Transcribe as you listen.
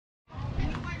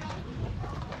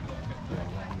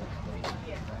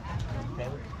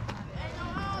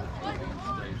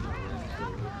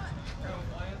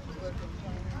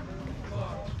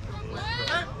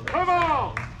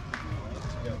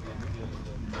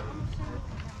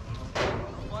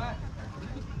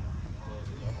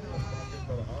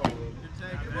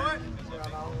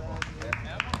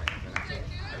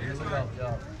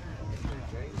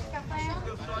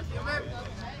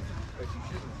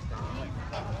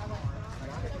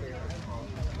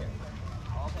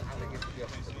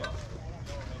Let's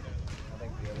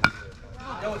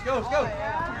go, let's go.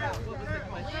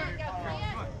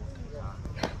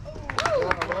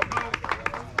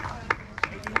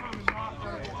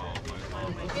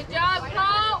 Good job,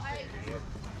 Cole.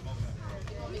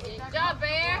 Good job,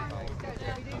 Bear.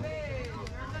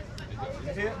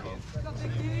 Hit. Let's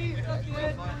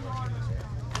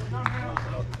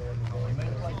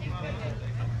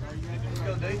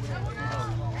go, D.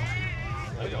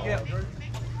 Yeah, Drew.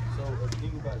 So if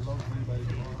anybody local, anybody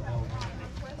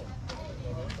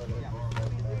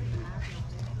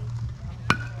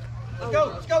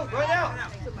Let's go, run it out.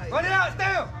 Run it out, it's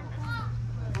down.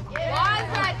 Why is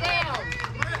that down?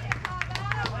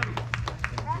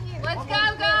 Let's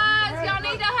go, guys. Y'all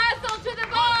need to hustle to the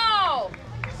ball.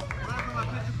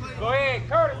 Go ahead,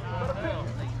 Curtis.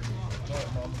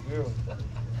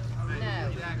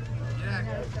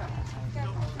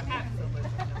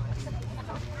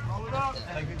 No.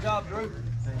 Hey, good job, Drew.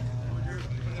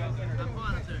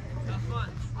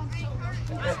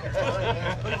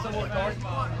 Put it somewhere, Carson.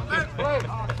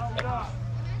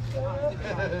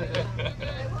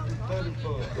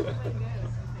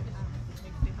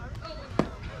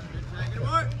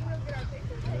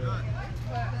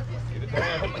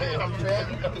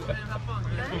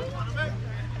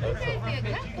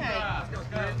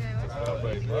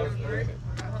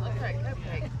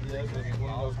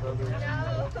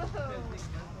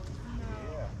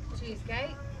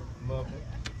 Cheesecake.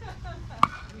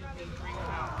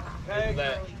 Hey.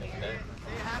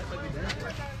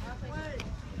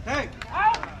 Hey.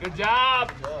 Good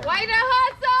job. Way to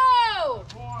hustle.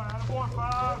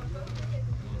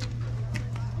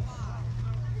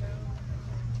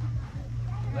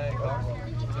 Hey, Carson.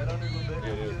 Get under a little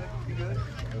bit. You good?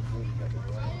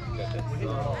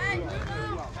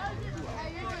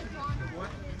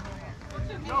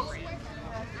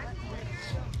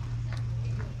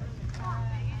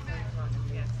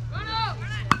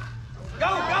 Go,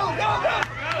 go, go, go!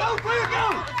 Go, clear, go!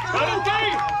 Come on,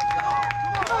 Dave!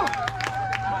 Come on!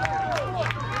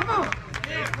 Come on!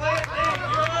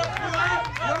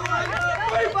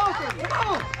 Free Bolton, come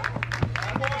on!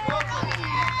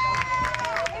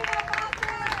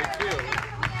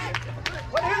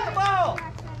 What hit the ball?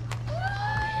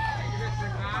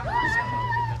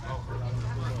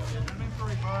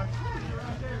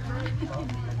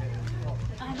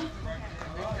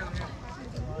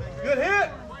 Good hit!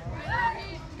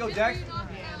 Let's go, Jackson.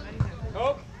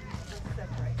 Go.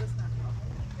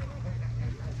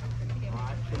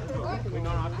 We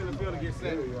know I feel the field to get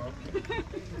set.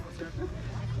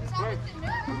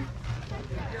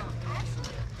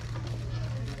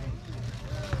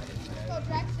 Go,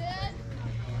 Jackson.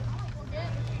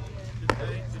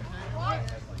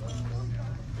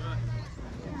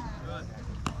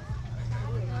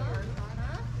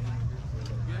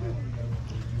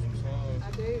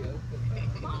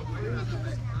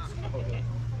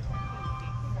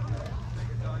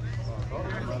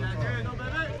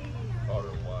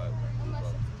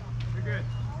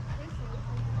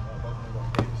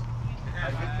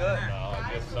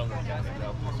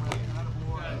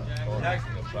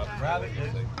 Grab it,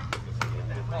 dude.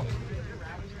 Come on.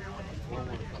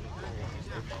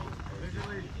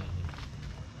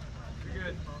 You're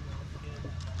good.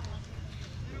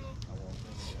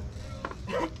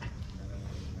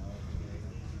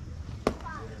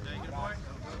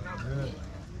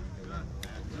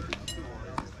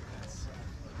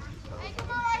 Hey, come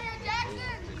on right here, Jackson. Come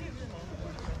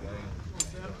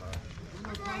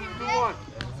right here, Jack.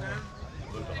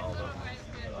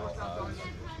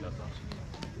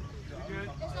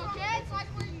 It's okay. It's like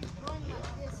where you run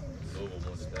like this. Louisville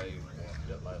won today.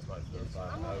 That last night for their I'm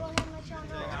final. gonna go ahead and let y'all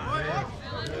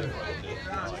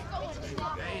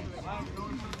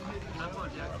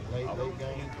Late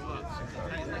game. Probably after the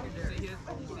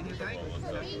game. Usually wins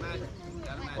the next week.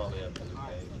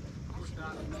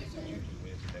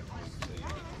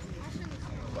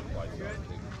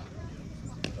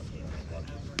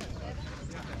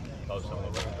 Post on the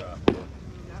road drive.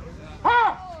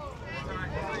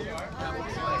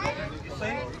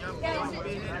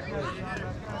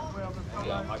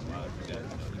 Yeah, Mike Myers.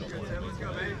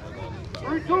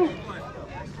 3-2.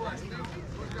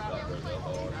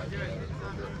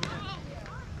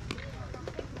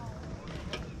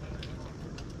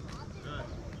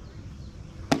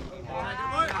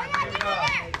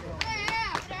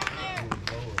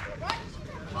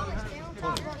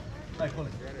 Hey, pull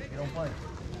it. You don't play.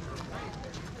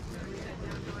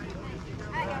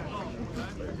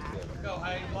 Go,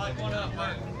 hey, light one up,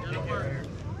 man. That'll work.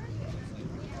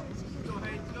 Go,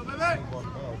 hey, go, baby.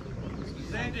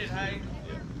 Send it, hey.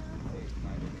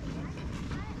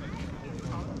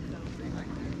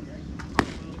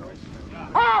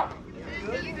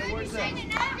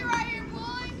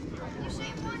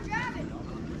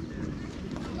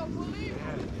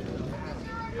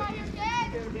 right here, kids.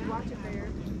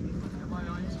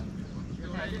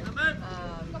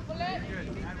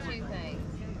 Two things.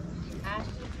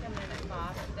 Ashton's coming in at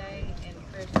 5 today, and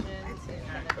Christian is going to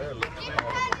be.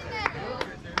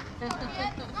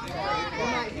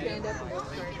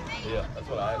 Yeah, that's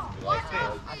what I asked you last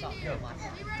time.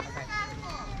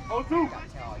 Oh, two.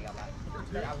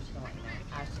 But I was just going to let you know,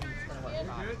 Ashton's going to work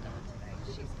 5 today.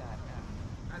 She's got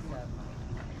some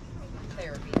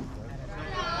therapy.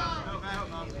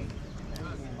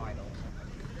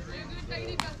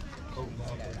 So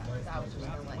I was just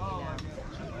going to let you know.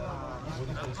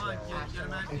 Ashton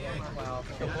will be 12.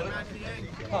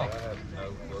 I had no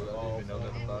clue. I didn't even know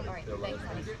nothing about it All right, until thanks,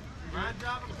 honey. Right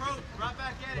job approach. Right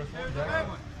back at it.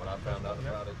 when I found out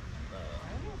about it. I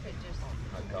don't know if it just, I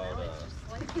called, it's just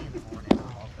sleepy in the morning. I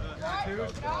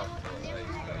called Josh, hey, I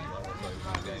want to play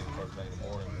the game first thing in the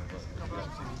morning.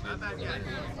 Right back at it.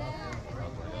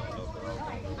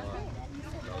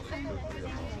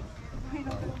 I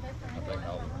think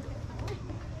I'll.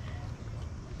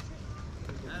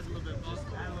 That's a little bit close.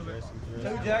 Add a little bit.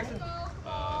 Two, Jackson.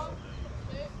 Well,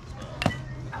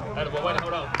 wait,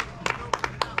 hold on.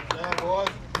 Yeah, boys.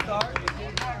 Start.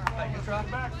 Hey, good try.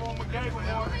 Back for him, we gave him one.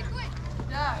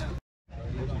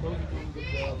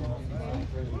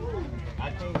 I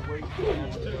can't wait to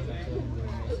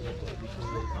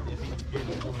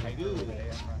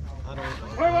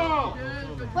Play ball!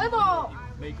 Play ball.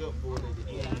 make up for it at the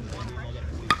end.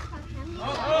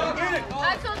 Get it.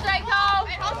 Hustle, J. Cole.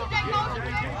 Hey, hustle, Jay, hustle, Jay.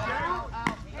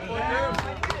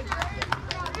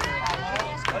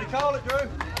 What do you call it, Drew?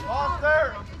 Off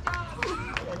there.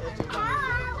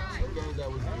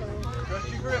 Trust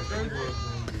your grip, Drew.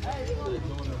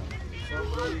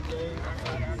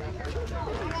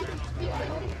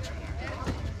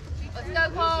 Let's go,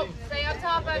 Cole. Stay on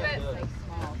top of it.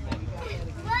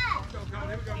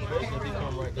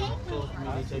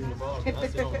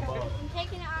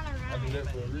 Taking it on a run.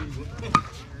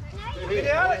 Get it,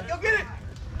 Alex. Go get it.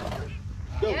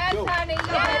 Yes, honey. Yes.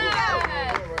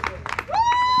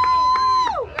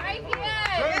 Great hit.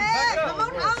 Back up.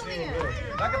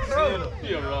 Back up the road.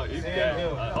 You're right, he's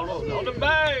got hold on the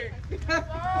bag. Good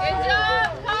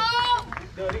job, Cole.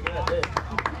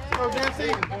 Oh, that's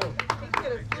it.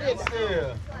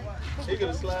 He could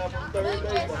have slid from third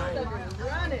base.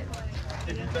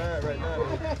 If you tired right now.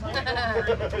 I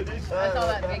saw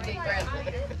that big deep breath.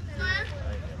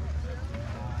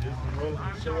 Just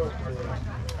running short to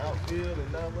outfield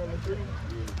and not running through.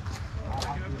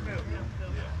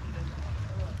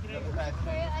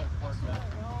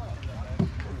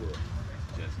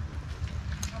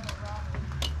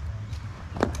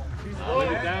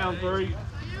 Down 3.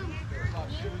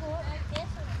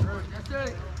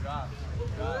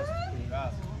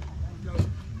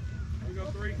 We go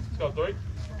 3. Let's go 3.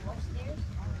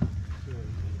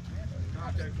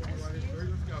 Contact point right here. 3.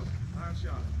 Let's go. Line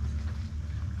shot.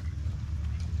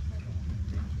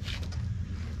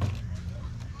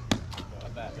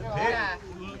 Yeah.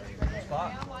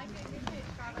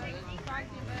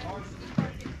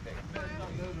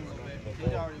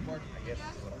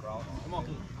 Come on.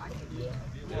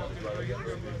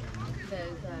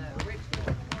 Says, Rich.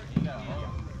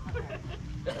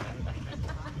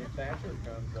 If Thatcher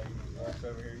comes, they walks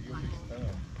over here, you'll be stunned.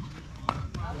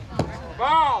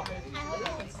 Ball!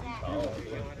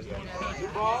 New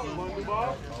ball. One new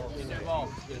ball.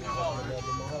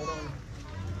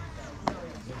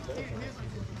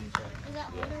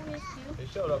 He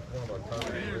showed up for one of our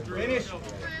tournaments. Finish.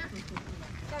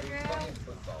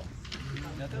 Football.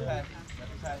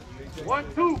 1,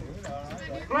 2,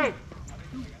 3.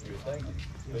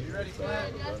 You ready for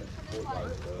that?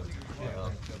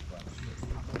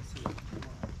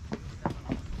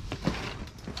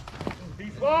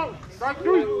 He's long. Strike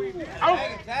 3. Out.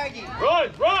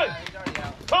 Run, run.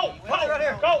 Go, go,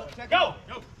 go, go.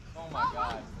 Oh my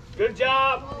God. Good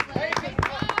job. There you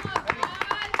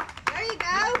go.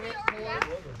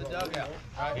 The dugout.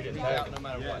 Right? He didn't He's tag out him. no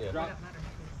matter what. Yeah.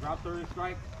 Drop through and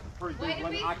strike. Pretty Way good. to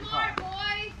Let be me smart, occupy.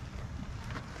 boys.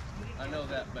 I know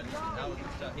that, but he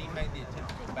made the attempt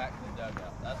to go back to the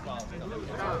dugout. That's why I was telling him.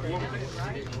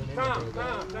 Time.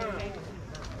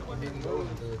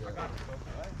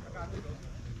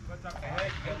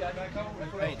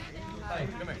 Hey,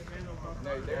 come here.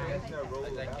 No, there is no rule.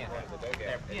 They can't.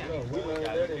 Yeah, we learned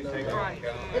that in the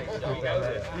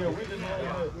Yeah, we just learned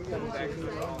that. No,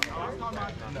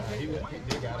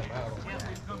 they got him out.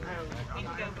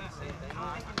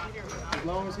 As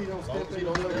long as he don't step in, he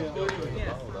don't let him do it.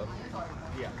 Yeah.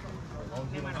 As long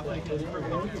as he don't step in,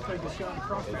 he can take a shot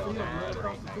across the field, right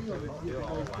across the field.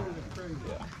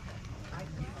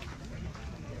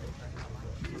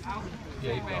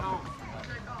 Yeah, he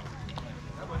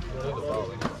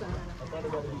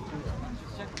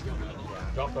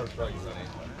I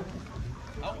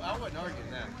wasn't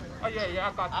arguing that. Oh, yeah,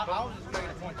 I got I was just making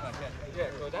a point to my catch. Yeah,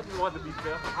 so that's just wanted to be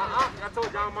fair. I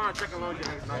told John Mine checking on you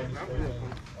next night. I'm good.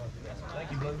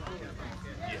 Thank you, Blue.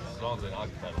 Yes, as long as they're not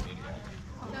occupied immediately.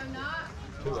 No, not.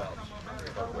 2 outs.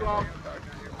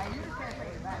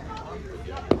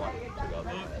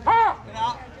 Ha!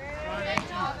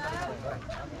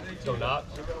 So not.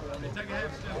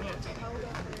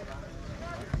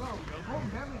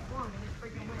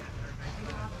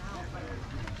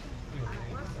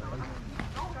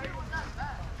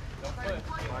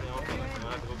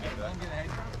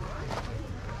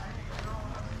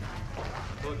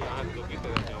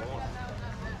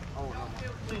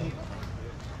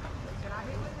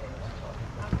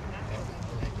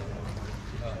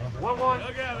 One.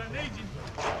 Look out, I need you.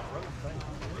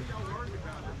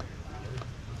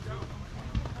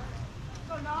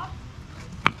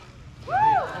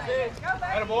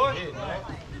 Atta boy.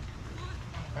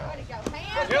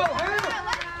 Let's Go, Hannah.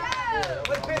 go.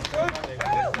 Let's pitch, coach. Good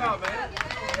job, man.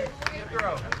 Good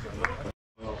girl.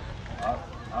 Well, I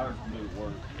heard some new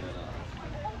words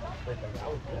that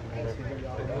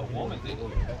The woman did it. The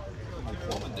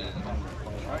woman did it.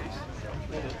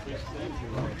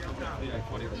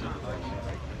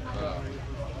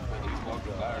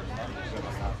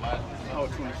 Oh,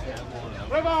 27.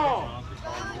 Live on!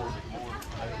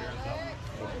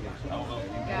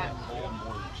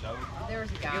 There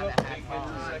was a guy that had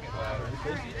fallen.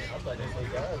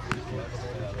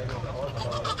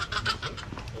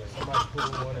 Somebody put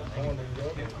one in corner and the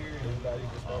other, everybody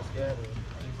just starts scattering.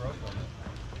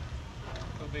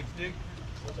 So big stick.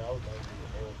 Which I was like,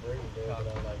 Brady there, but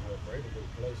I'm like, well, Brady good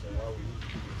play, so why would he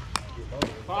get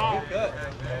money? Foul. Good.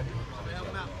 You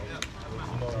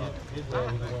know, his way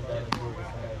was the one down the field,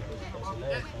 that's the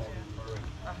last time.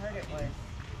 I heard it was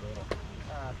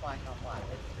black on white.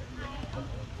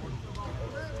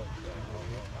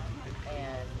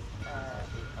 And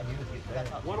I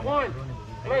talked to 1-1.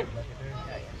 Play.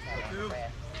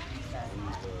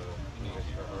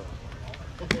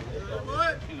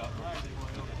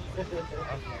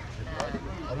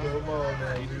 I know him all,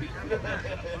 man.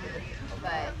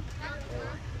 But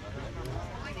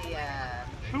the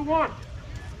 2-1.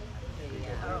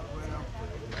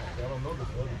 I don't know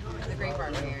this other the Green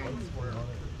Barbarians were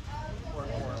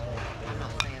I'm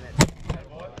not saying that.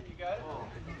 You got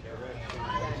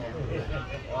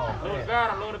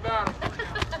it? Load the battle.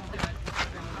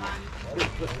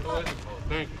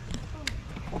 Thank you.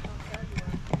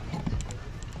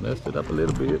 Messed it up a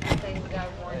little bit. Things got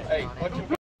warranted Hey, on punch it. your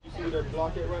You see that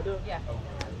block it right there? Yeah.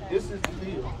 This is the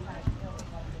field.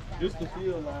 This the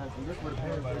field lines, and this where the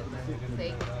parents are sitting.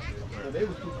 See? So they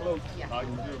was too close. Yeah.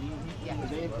 Yeah.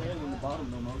 They ain't playing in the bottom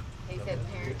no more. He said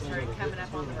parents started coming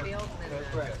up on the field and then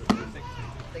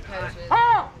the coaches,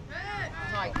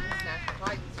 Titans, National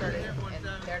Titans started, and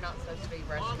they're not supposed to be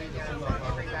rushing in there and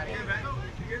everybody.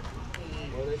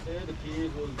 Well, they said the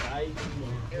kids was biting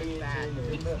and It was bad.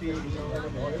 pinching and spitting on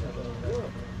them and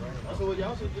everything. I said, well,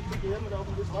 y'all should just take your helmet off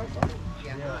and just fight something.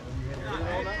 Yeah.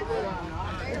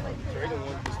 Training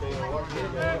wanted to stay and watch the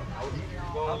game. I was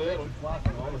going to let him.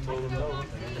 Mama told him no.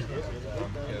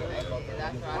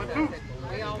 That's what I said.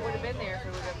 We all would have been there if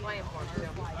we would have been playing for them.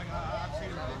 That would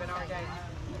have been our game.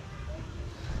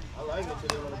 I like it till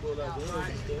they want to pull out the ends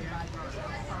and stuff.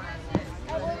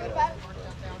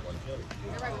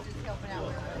 Everybody was just helping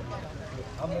out.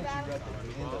 How much you got at the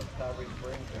end of Tyree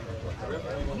Springs?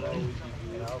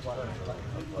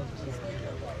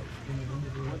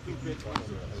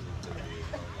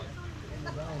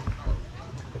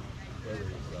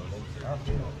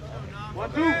 One,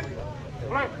 two.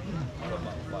 Play.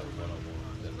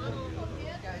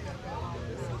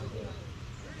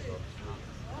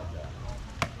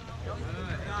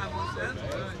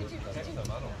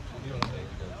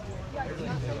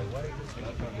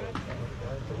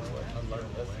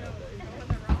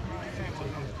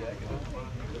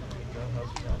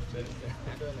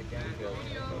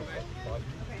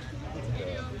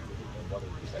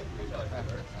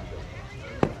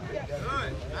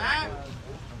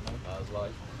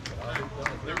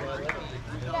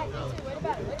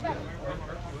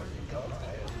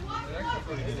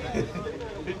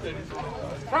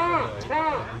 Time.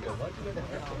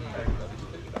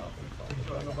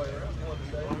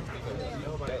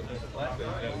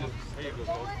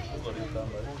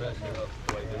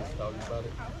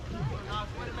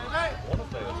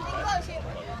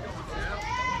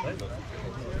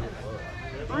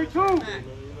 Three, two. Okay,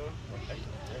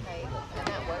 and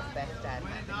that was best dad.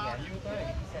 Yeah. He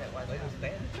said it wasn't.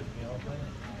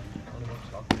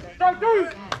 Strike three.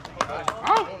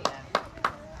 Out.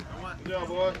 Good job,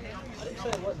 boy.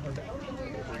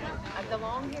 The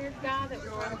long-haired guy that was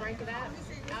trying to break it up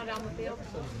out on the field.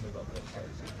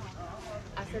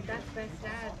 I said, that's best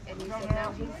dad. And he said,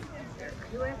 no, he's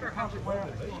whoever.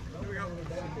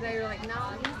 They were like, no,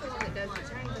 he's the one that does the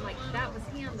change. I'm like, that was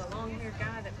him, the long-haired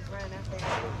guy that was running out there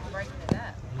breaking it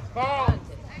up. Ball.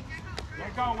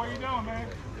 Hey, Cole, what you doing, man?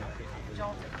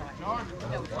 George. No,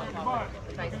 Come on.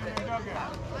 face Get in it. the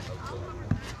dugout.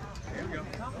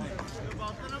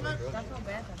 That's not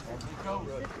bad.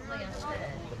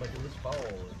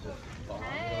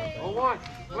 On one,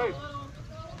 please.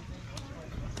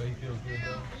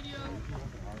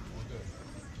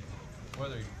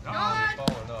 Whether you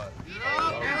fall or not. Get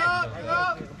up.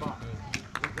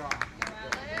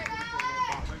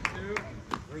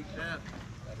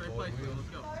 Straight place, let's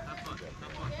go. Have fun.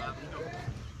 Let's go.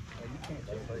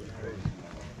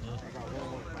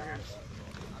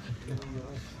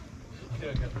 Yeah,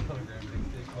 I got the monogram,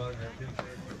 big monogram too.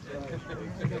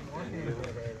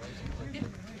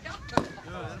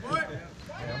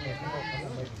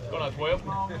 Going on 12.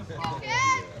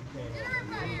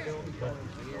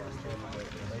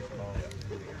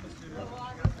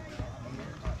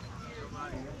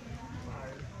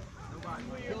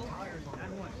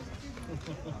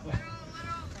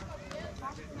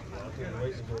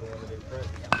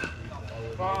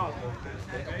 Five.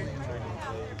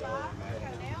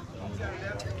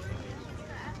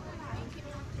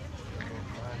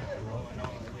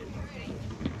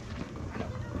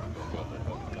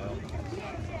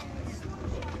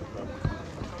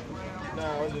 No,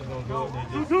 I was just gonna do it.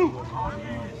 Two, two.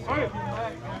 Hey.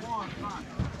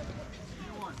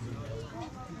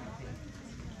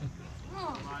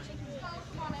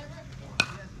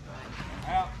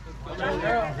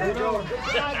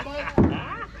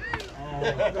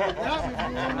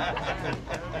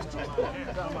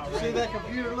 See that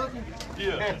computer looking?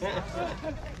 Yeah.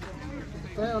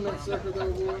 Found that sucker there,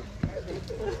 boy.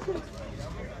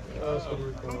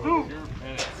 Two.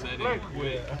 And it said he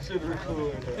quit. I should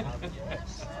record.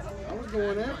 I was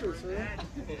going after it, sir.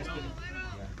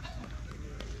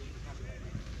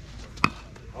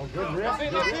 Oh, good rip.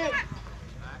 That's it.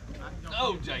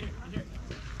 Oh, Jake.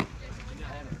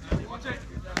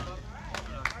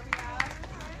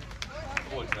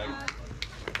 Boy, Jake.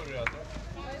 Put it out there.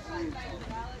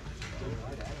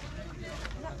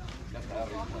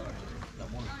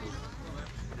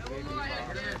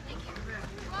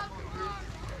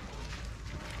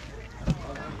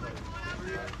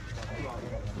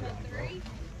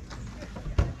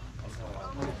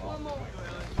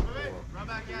 Right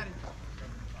back at him.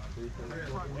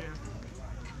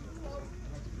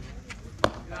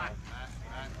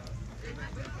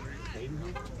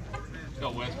 Go,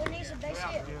 Wes. Who needs a base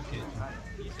hit?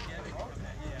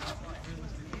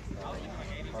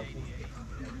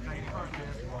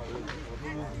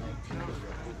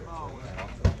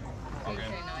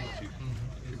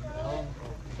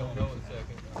 Don't know in a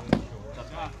second.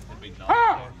 It'd be nice. Ha!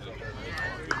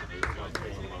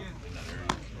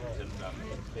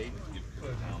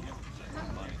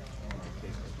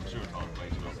 Sure, talk about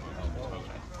it.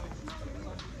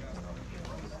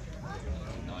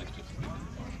 Nice, just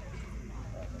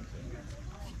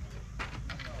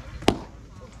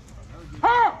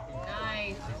Ha!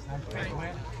 Nice.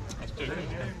 that's two.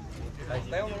 Hey,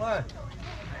 stay on the line.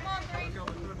 Come on, Green.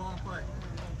 Put the ball in play.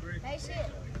 Base hit.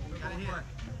 Gotta hit.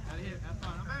 Gotta hit. Have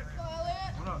fun. I'm back. Go,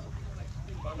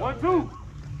 Elliot. 1, 2.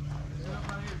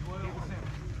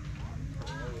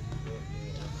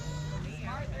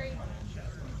 Smart three.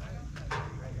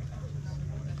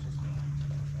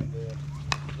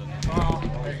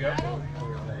 There you go.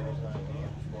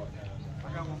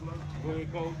 Go ahead,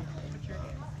 Cole.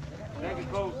 Thank you,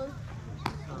 Cole.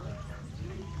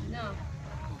 No.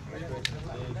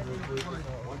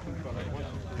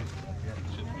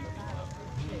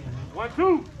 1,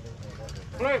 2.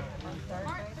 Play.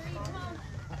 Smart three. Come on.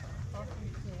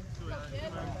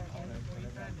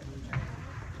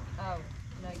 Oh,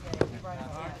 no, you got it. You brought it up.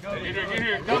 Get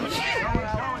here, coming.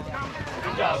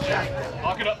 Good job, Jack.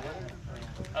 Lock it up.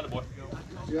 Attaboy.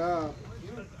 Good job.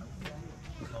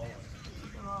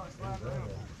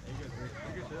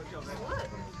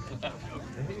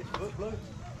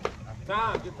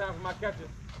 Time. Good time for my catcher.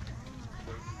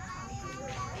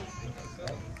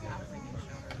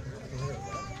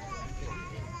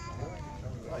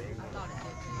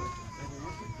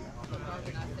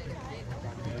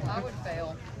 I would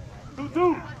fail. 2,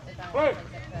 2. Play.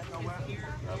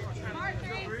 Smart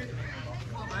three.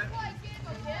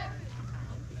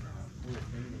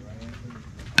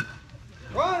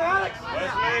 Run, Alex.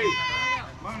 Wesley.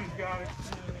 Money's got it.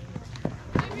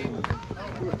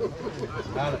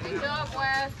 Good job,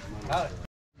 Wes.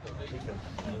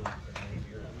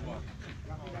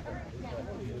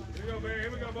 Here we go, Barry.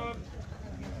 Here we go, bud.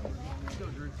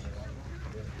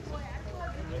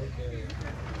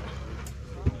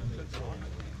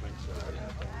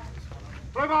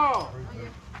 Play ball.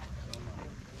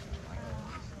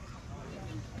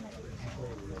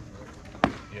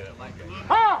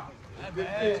 Ha! Let's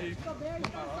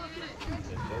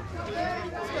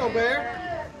go,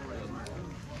 Bear.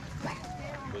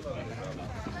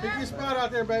 Pick your spot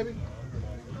out there, baby.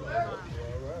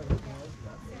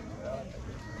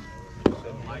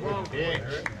 Pick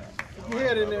your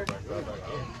head in there.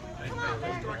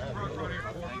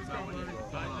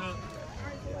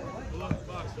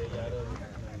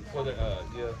 Well,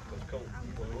 yeah, it's cold.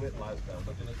 When we went last time,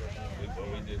 we did the bat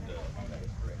weekend, we did the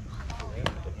switch, and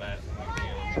we went to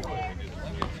the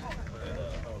game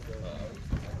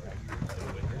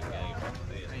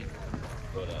then.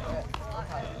 But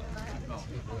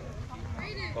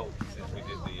cold since we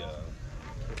did the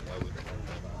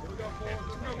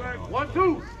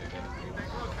 1-2.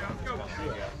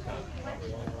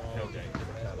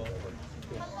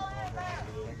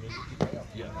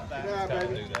 yeah, Yeah, time to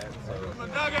baby. do that. So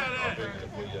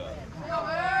if we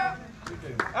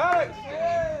Alex,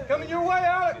 coming your way,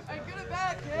 Alex. Hey, get it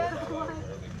back, kid.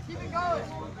 Keep it going.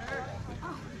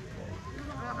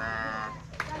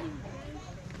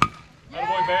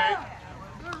 Attaboy, Barry.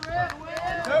 Good rip, Will.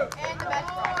 And the back.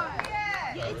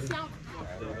 Yeah, it's not.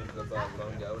 the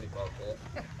phone go and he bought that.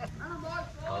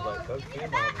 I was like, Coach Kim on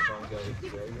the phone go. He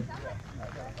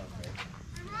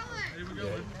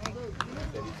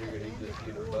said he figured he'd just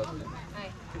get it busted.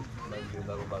 Maybe get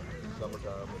another about the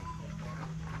summertime.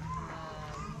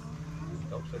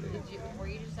 Don't say that. Were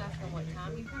you just asking what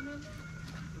time you come in?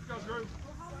 Let's go, Drew.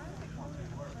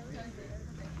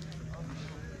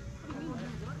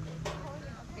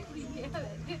 Yeah,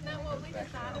 isn't that what we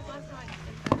decided last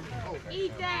night?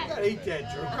 Eat that. You gotta eat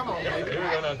that, Drew. Come on, baby. Here we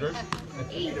go now, Drew.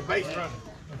 Eat a base run.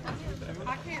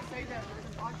 I can't say that.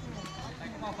 I can't.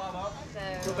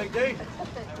 So, Big D. well, good,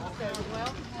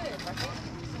 right there.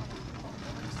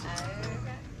 Okay,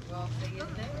 well, see you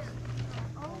there.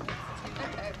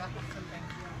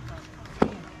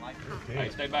 Hey,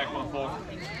 stay back 1-4.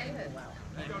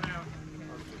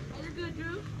 You're good,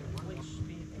 Drew.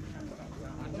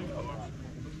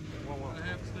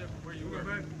 1.5 step where you were,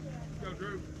 baby. Let's go,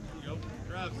 Drew. Yo,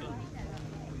 drive some.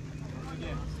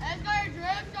 Let's go here, Drew.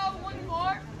 Let's go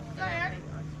 1-4. Go here.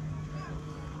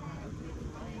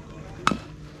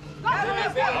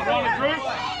 I'm on it, Drew.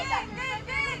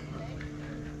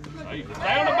 Hey,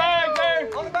 stay on the bag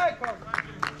there. On the back, Carter.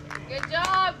 Good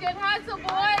job, good hustle,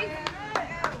 boys.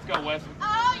 Let's go, Wes.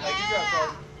 Oh, yeah.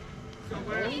 Let's go,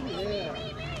 Wes. Me, me, me,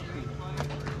 me, me.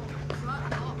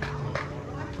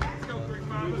 Let's go,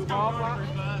 3-5. Let's go,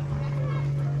 3-5.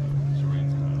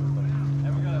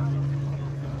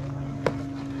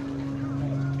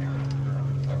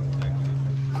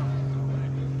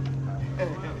 I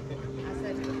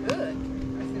said, good.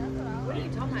 I said, what are you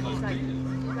talking about? He's like, you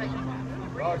know,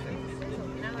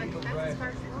 like, that's his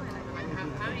first one. I'm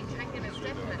like, I ain't taking a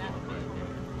step in it.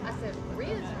 I said,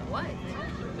 Riz, what?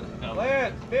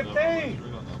 Lance, 15. Hey,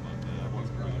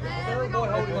 we go. Boy,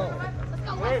 hold it on. Let's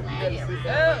go, West Lady. No,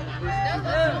 that's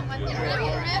not what they're doing.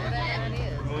 Whatever that is.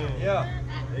 Yeah.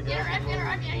 Get her, yeah, go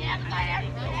ahead. Yeah, go ahead.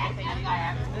 Get her,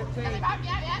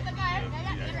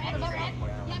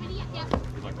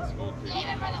 Leave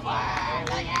it for the world.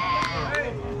 Oh, yeah.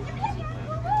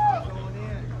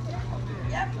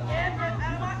 Yep.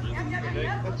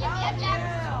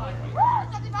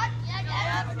 Woo, something like,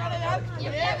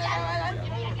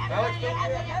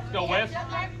 Let's go, Wes.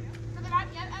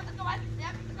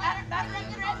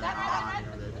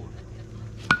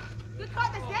 Good call,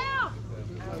 this down.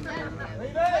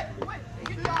 Leave it.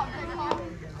 Good job, good call.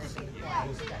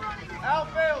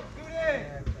 Outfield, scoot in.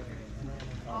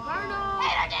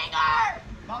 Peter Dinger!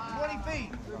 About 20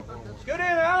 feet. Scoot in,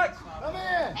 Alex. Come in.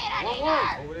 Peter Dinger!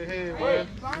 Over the head, Wes.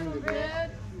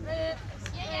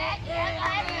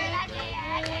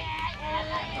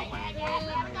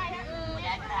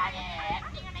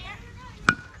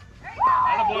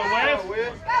 Attaboy,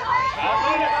 Wes.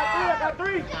 Got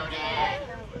three.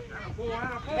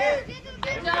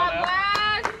 Good job,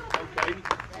 Wes. Okay.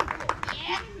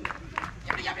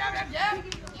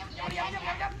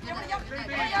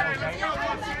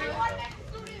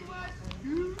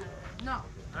 No.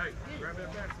 Hey, grab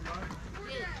that back, somebody.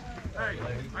 Hey,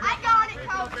 I got it,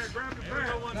 grab coach.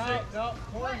 the back. No,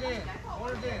 corners in.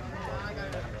 Corners in.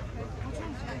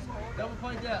 Double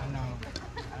point down.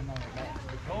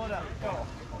 Pull it up. Go.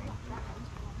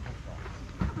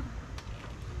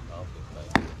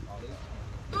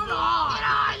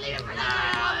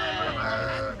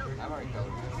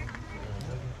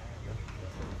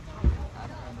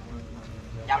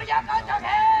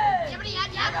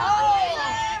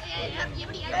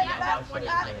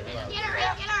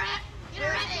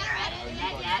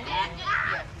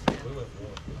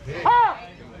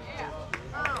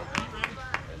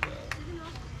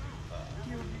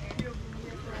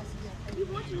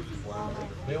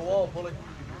 Be a wall, pulley.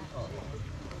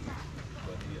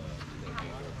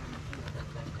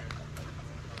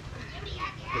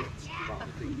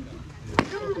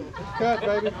 Cut,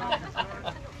 baby.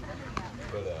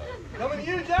 Coming to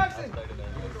you, Jackson.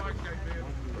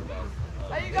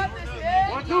 Hey, you got this, kid.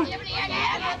 1, 2.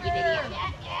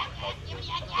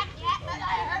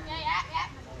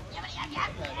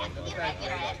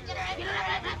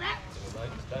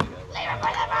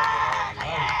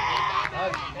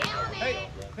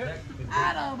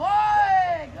 Atta boy.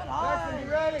 Good Jackson, you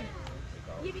ready?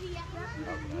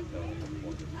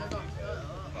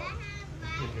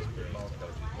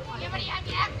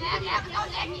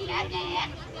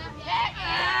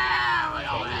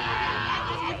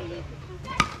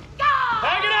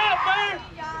 Hang it up, man.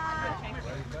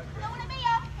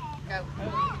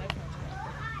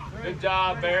 Good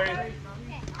job, Barry.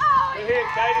 Good hit,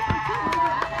 Katie.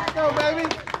 Go, baby.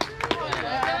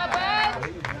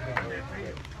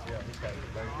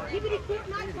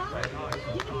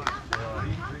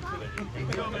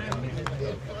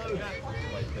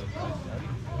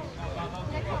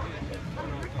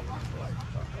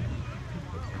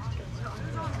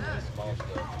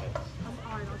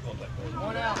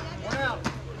 One out. One out.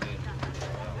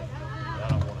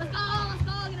 Let's go.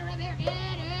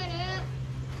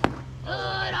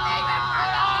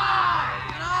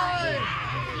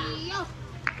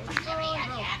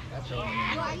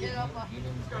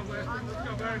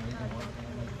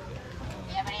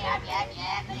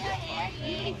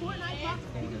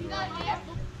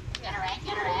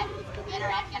 Get it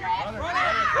right there. Good on.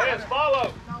 Let's follow.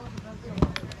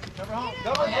 Cover home.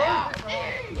 Cover home.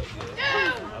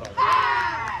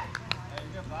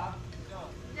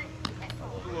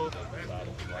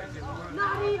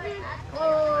 Not even.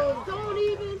 Oh, don't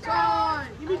even try.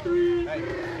 Give me 3.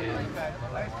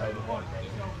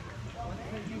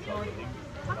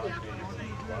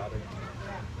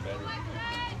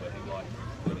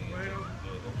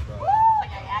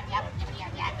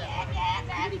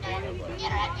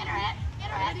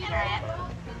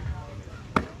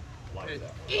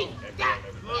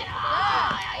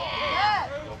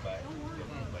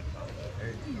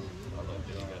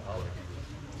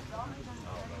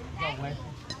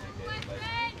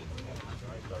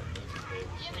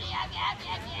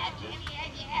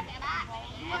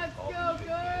 Let's go,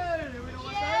 good.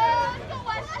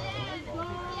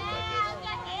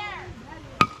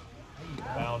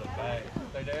 Bound and back.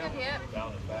 Stay down.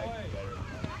 Bound and back. Better.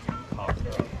 Hop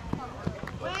straight.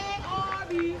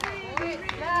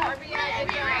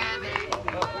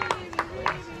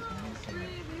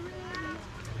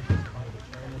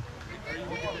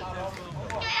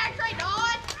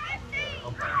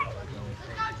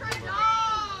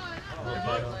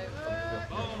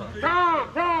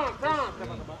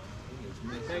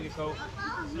 Thank you, Coach.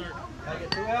 I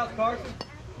get 2 outs, Carson.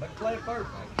 Make a play first.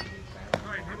 All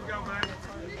right, here we go, man.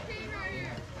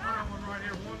 One right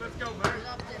here. One, let's go, man.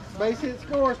 Base hit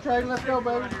scores, Trey. Let's go,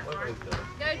 baby. Go,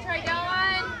 Trey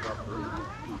Dawn.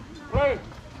 Play. Here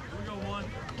we go, one.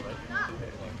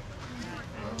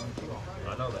 I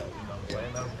know that. You know,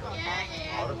 playing those a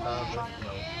lot of times,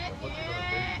 what you're going to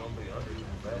do, you're going to be under.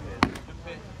 Bad head.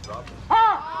 Drop it.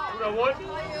 We got 1.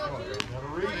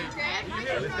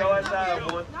 Let's go outside,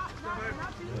 1.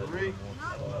 Read.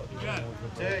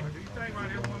 Check. Do your thing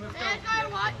right here. One, let's go.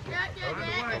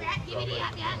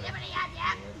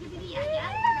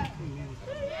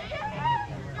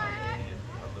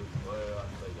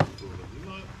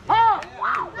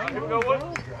 Here we go, 1.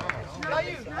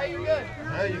 Hey, you good?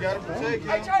 Hey, you got to protect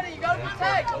Hey, him. Charlie, you gotta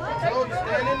protect. So you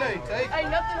stand in there. Take it. Hey,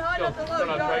 nothing high, nothing low. Turn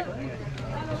You on, got Trey. it.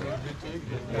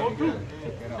 1, 2.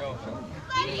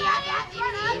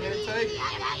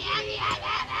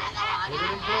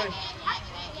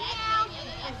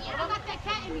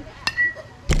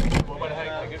 What about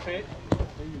Hank? Good fit?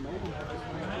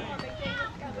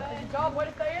 Good job, way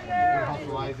to stay in there.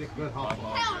 Hustle, Isaac. Good hustle.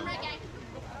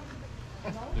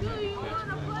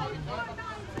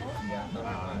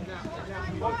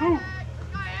 One, two.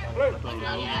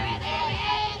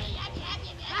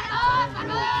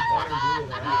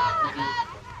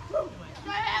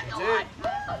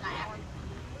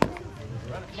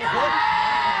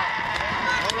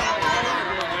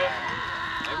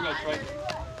 Play.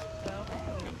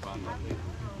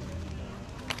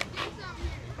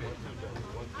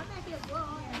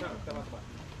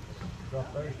 Drop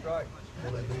third strike.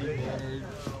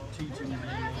 Teaching me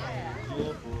Jeff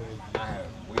or I have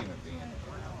win again.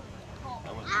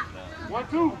 1,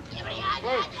 2.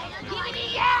 Play.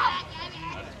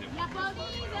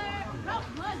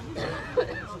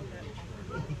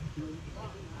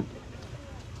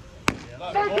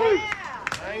 Start 3.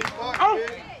 Out.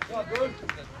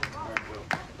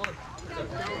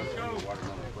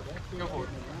 Go for it.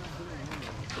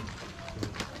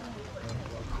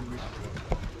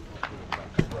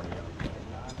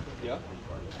 Yeah.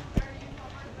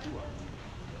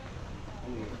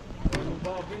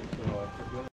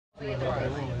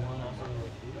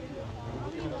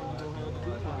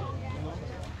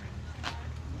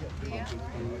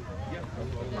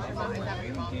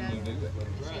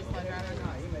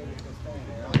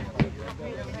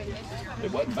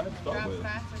 It wasn't bad to start with.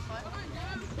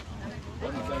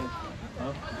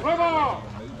 Play ball.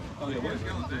 Oh, yeah, what is it?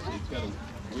 It's got a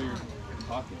weird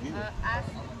pocket here.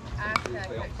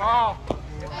 Foul.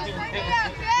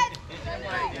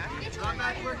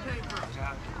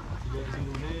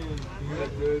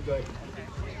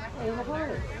 You're pro?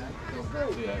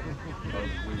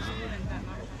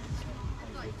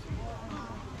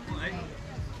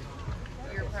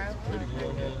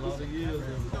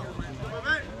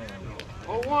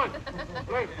 0-1.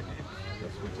 Play.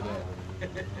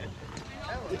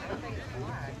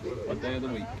 What day of the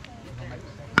week?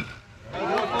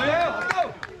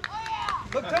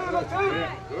 Look two, look two.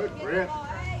 Good, Brett.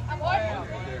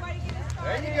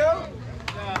 There you go.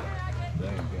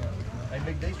 Hey,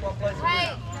 Big D, swap places. Hey,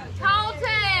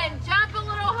 Colton, jump a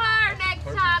little higher next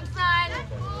time, son.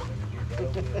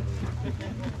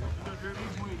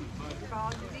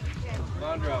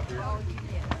 Line drop here.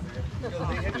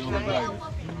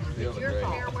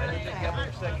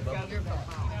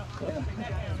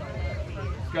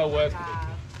 Let's go, West.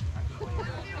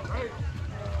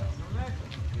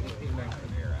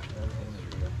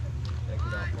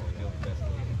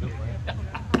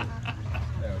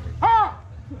 Ha!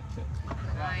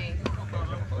 Nice.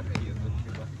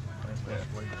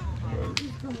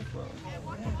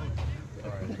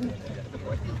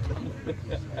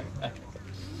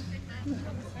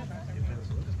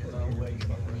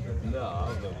 No, I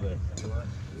was over there.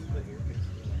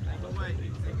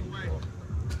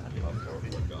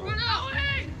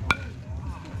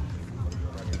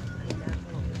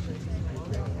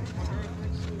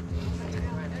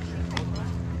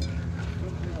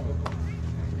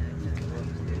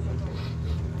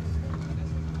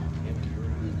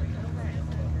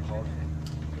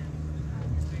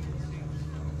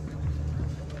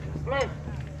 Play.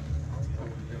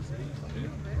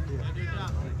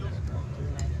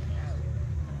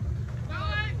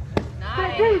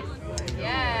 Nice.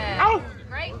 Yeah. Out.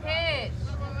 Great pitch.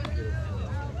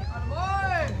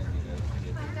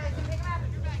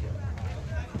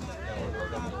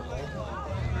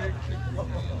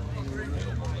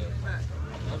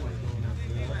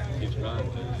 Keeps trying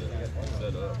to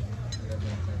set up.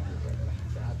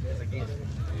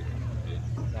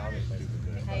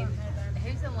 Hey,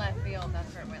 who's in left field?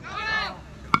 That's where it went.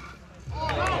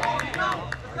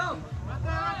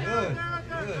 Good,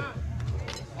 good.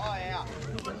 Oh, yeah.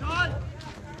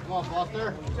 Come on, Foster.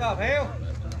 Good job, Hale.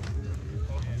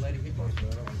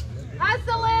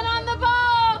 Hustle in on the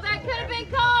ball. That could have been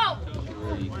caught.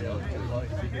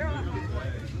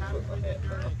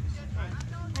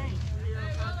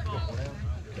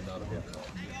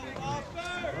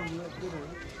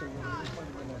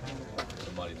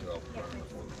 Somebody throw.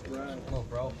 Right. Come on,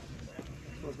 bro.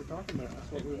 That's what we're talking about. That's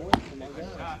what we want from our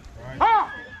guys. Ha!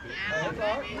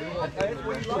 That's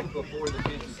what you like before the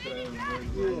pitch is thrown.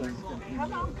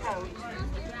 Come on, coach.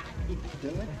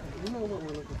 Didn't they? You know what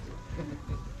we're looking for.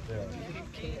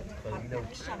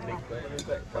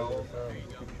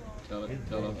 Tell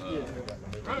him,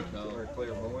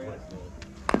 Clairvoyant.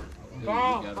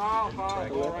 Foul, foul, foul.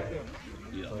 Ball right there.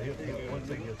 yeah.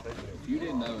 If you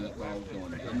didn't know that ball was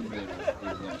going in the middle, it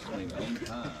was going to swing on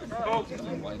time.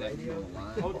 And right after you're on the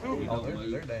line, you don't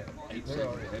move 8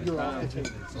 seconds ahead of time.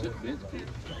 Sit bench pitch.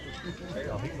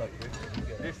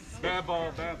 Bad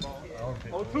ball, bad ball.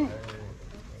 0-2.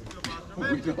 We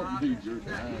don't need your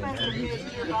time. The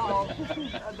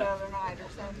other night or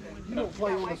something. You don't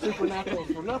play on the supernatural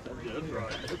for nothing.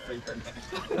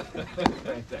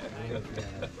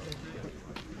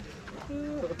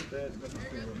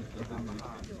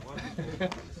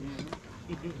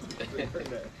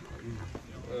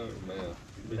 Oh man,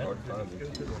 it'd be hard to find it.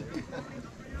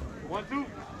 1-2.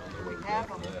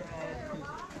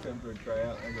 Come for a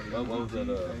tryout. What was that?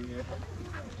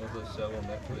 What was that show on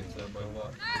Netflix? Everybody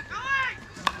watch.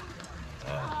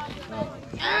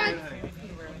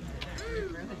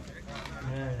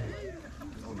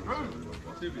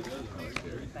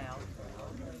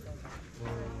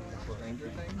 Stranger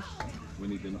Things? We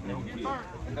need them to get.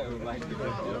 Like the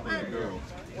girl.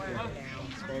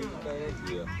 Stranger Things?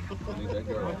 Yeah. We need that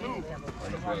girl.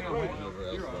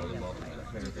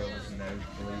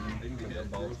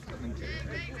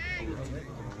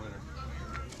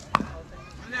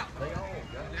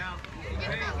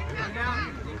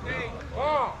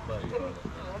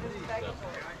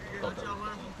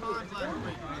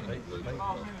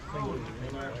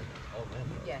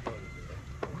 Yeah.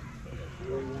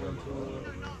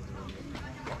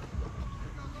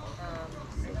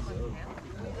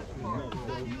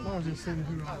 I was just sitting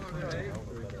here.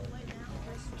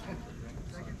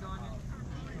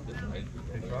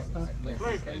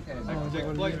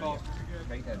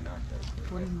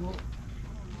 What do you want?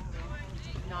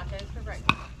 Nachos for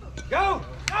breakfast. Go!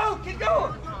 Go! Keep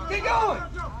going! Keep going!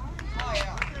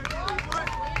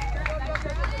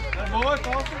 That boy,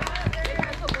 Foster.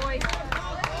 Careful, boys.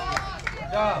 Good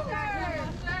job.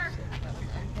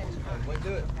 Way to do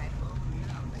it.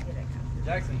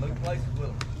 Jackson, look places with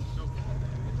him.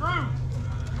 Drew!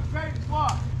 Change the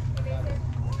slot.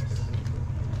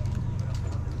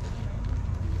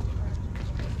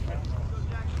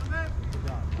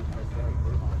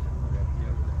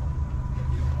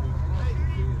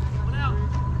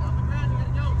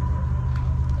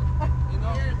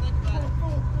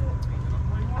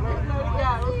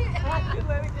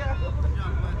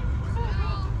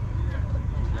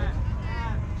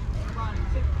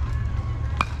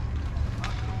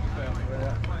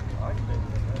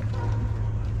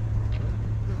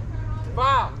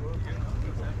 Foul!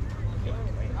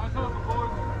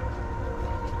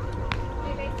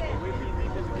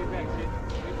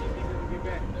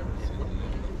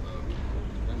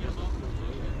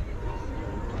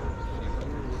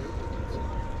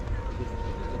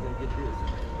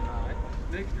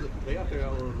 They out there, I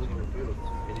was looking at the field,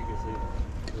 and you can see.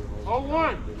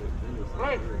 0-1.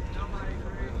 Right.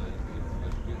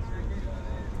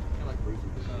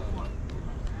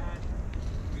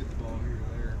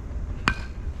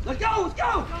 Let's go! Let's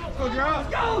go! Let's go, Gerald!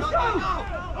 Let's go! Let's go!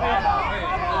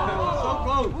 So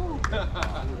close!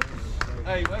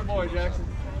 Hey, that boy, Jackson.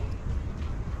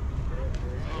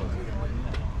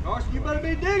 Carson, you better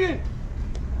be digging!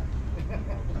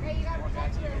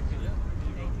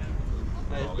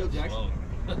 Hey, let's go, Jackson.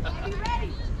 Be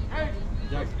ready.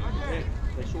 Jackson, hey,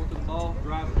 stay short to the ball,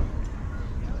 drive it.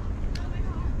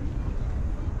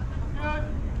 Hey,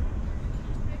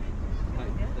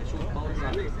 stay short to the ball,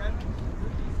 drive it.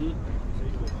 0-2.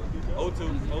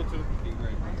 0-2.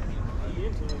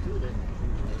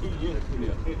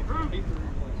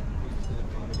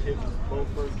 Both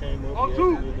first came up. Oh,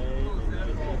 two.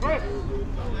 Right.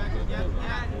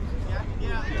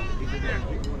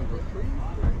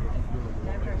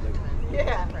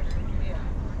 Yeah.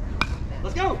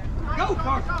 Let's go! Go,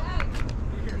 Carson!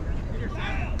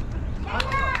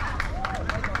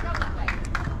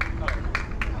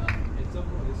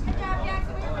 Good job,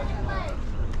 Jackson. We're going to play.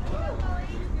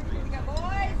 Go,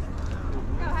 boys.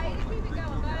 Go, Hayden. Keep it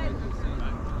going, bud.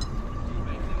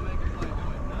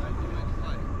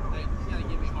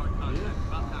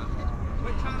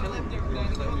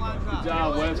 Good job,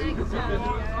 Wes. Here you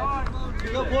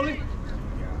go, Bully.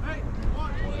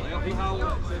 Lay off the highway.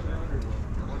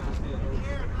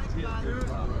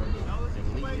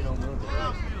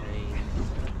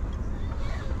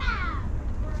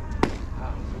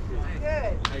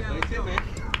 Hey, that's it, man.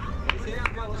 That's it.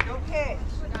 Come on, let's go. Catch.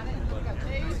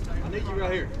 I need you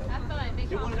right here.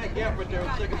 Get one in that gap right there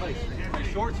on second base. Hey,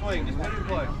 short swing, just put it in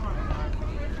play. I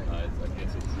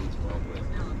guess it's 12 West.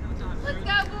 Let's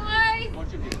go, boys.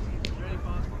 Watch it here.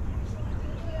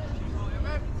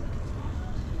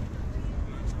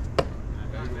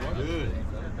 Good.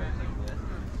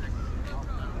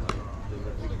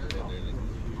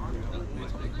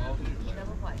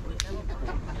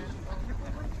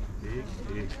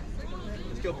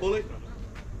 Let's go, Bully.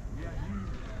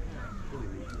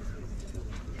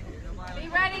 Be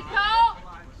ready, Cole.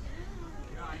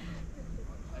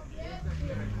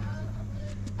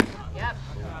 Yep.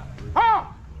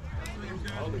 Ha!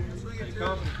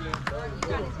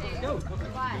 Go.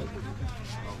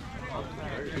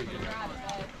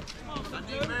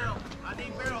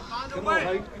 Come on,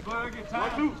 Hayden. 1-2.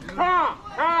 Time.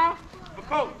 Time. For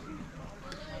coach.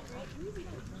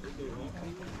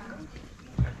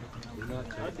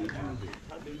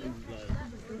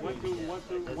 One,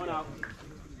 two, one out.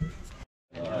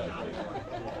 I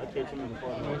catch him in the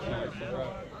formation.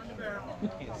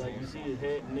 Like you see his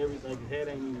head and everything, his head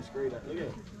ain't even straight out. Look at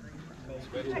it.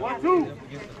 1-2.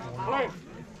 Play.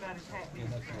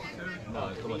 No,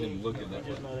 come on, him looking that way.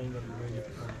 Just not ain't gonna be ready.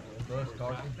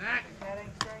 Carson.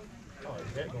 Oh,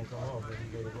 his hat gonna come off, but he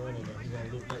go to running and he's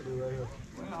gonna look like this right here.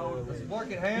 Let's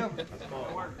work it, Ham.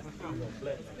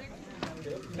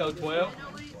 Go 12.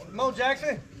 Come on,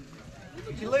 Jackson.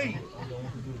 Get your lead.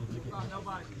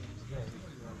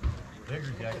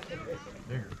 Bigger, Jackson.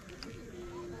 Bigger.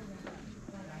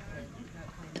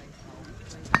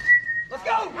 Let's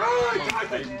go! Run!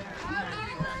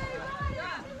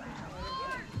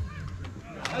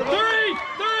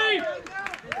 Three!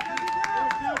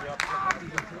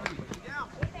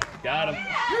 Got him.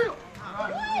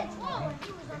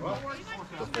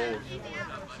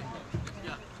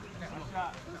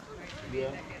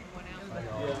 Yeah.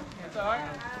 That's all right.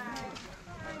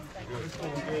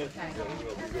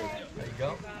 There you go.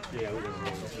 Yeah, we're gonna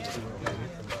roll.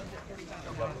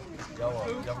 Y'all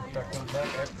start coming back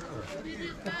after? Or?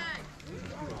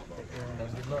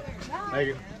 Good luck. Thank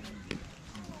you.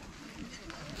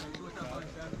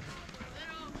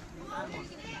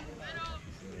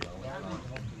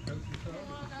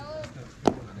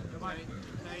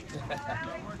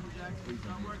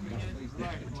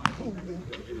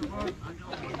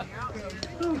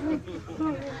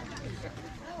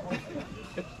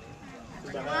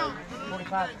 Wow.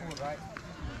 45 score, right?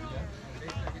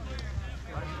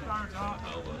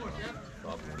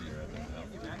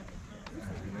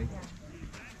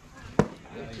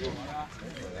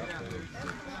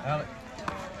 Alex,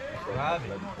 drive it.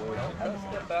 Don't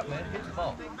step out, man. Hit the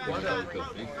ball.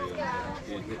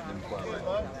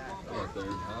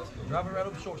 Drive it right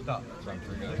over shortstop.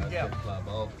 Yeah.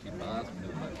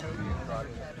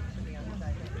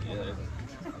 Yeah,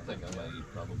 I think I may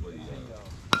probably.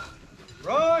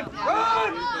 Run!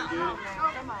 Run!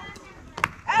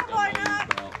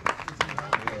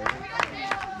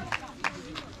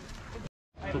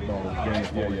 Football game.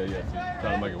 Yeah.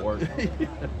 Trying to make it work. Maybe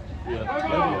you'll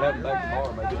have it back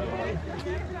tomorrow, maybe.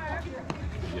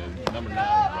 Yeah, number 9 is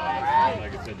right.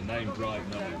 Like I said, the name's right,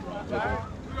 number's right.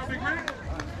 Go, Big Rick.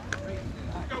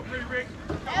 Go, Big Rick.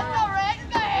 Let's go, Rick.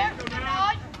 Let's go here. Come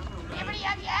on. Everybody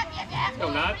up, yep. Go,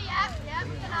 Nat. Yep.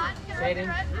 Come on.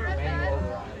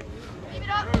 Keep it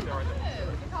up. Okay.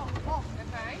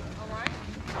 All right.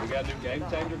 We got a new game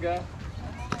changer guy?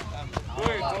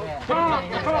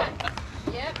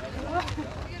 Yep.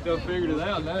 Still figured it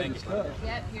out now.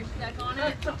 Yep. You're stuck on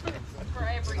it for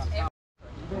every.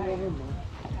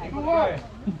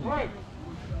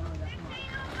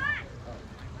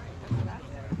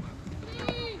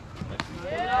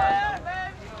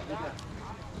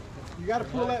 You got to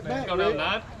pull that back. Go down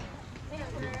 9.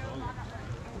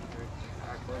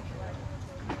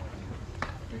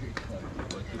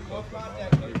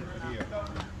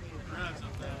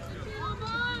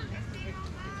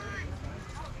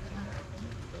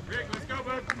 Rick, let's go,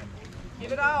 bud.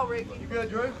 Give it all, Ricky. You good,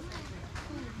 Drew? You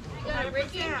got it,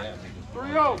 Ricky. 3-0.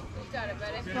 You got it,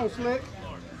 buddy. Go, Slick.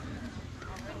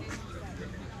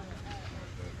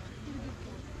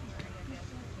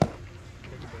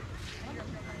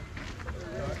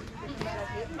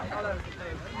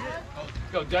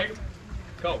 Go, Jacob.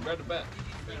 Go, grab the bat.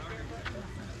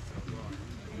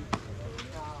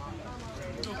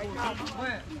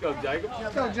 Go, Jacob.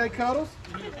 Go, Jay Cuddles.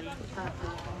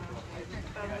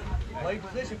 Play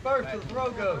position first till the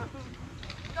throw goes.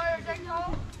 Go here, Jake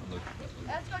Cole.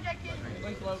 Let's go, Jake Kid.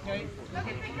 Please locate. Look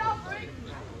at Big Dog, Rick.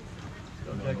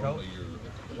 Go, Jay Cole.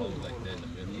 Go,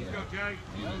 Jay.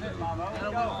 Go more,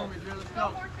 two. Let's go,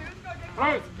 Jake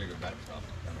Cole. Bigger backstop.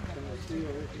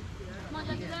 Come on,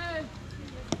 Jake Cole.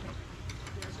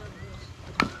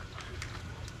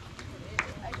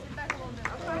 Hey, sit back a little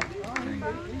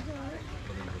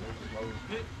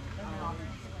bit.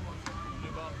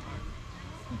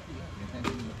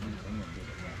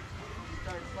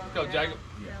 Go, Jacob.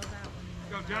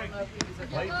 Go, Jay.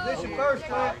 Play position first,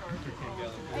 Flip.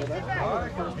 All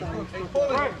right. Hey, pull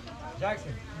it.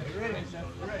 Jackson, are you ready?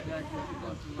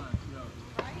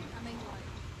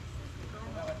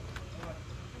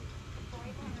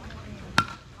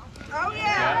 Oh,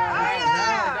 yeah. Oh,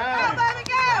 yeah. Go,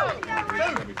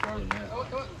 baby, go.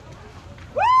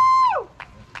 Woo!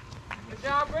 Good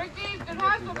job, Ricky. Good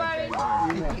hustle, buddy.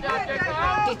 Good job, Jake Cole.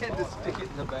 Had to stick it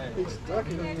in the bag. He's stuck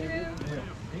in there.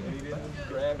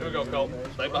 Here we go, Cole.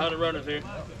 Stay behind the runners here.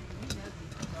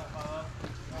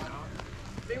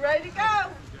 Be ready to go.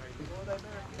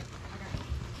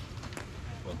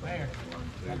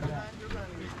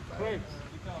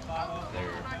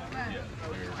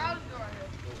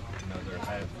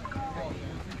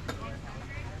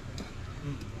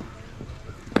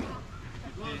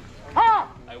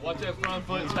 Hey, watch that front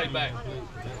foot and stay back.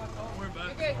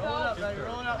 Okay, Cole.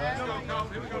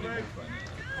 Here we go, Dave.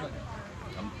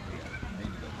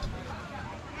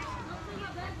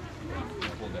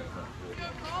 that front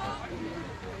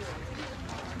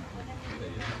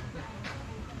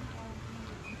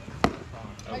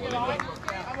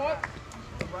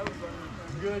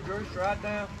Good, Drew. Stride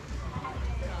down.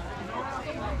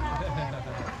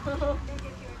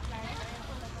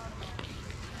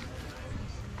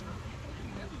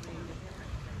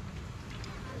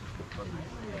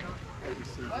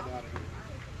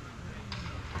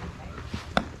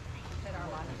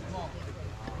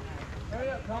 Hurry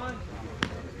up, Con.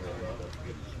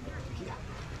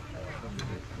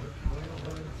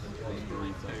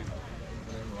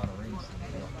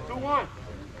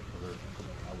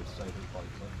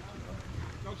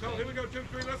 Go, here we go, 2,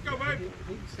 3, let's go, baby.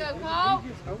 Go, Cole.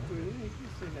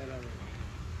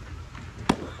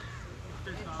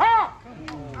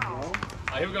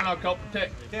 Here we go now, Cole.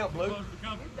 Protect. Count, Blue.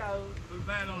 Move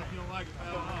bad on it if you don't like it.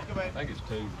 I think it's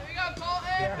 2. Here we go, Cole.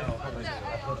 Come on,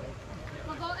 Cole.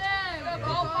 Go,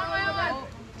 Cole. One way over.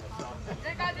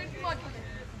 They got to do too much.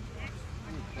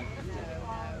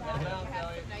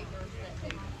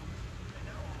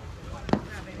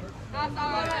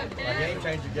 Game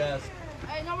changer, guys.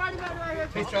 Hey, no running back right here.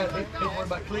 He's worried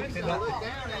about clicks and not.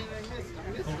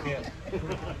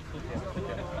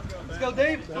 Let's go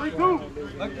deep.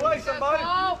 3-2. Make play, somebody.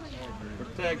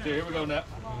 Protect here. Here we go now.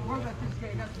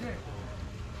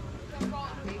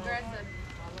 Be aggressive.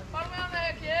 Bottom on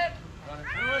there, kid.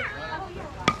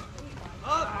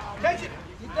 Up. Catch it.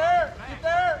 Get there. Get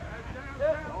there.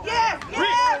 Yes,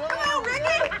 yes. Come on,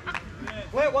 Ricky.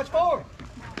 Clint, watch forward.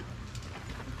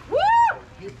 Woo!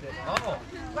 Oh.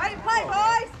 Ready to play,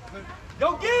 boys. Go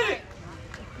get it.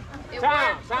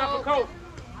 Time for Coach.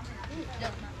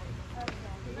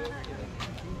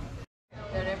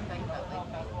 Did everything but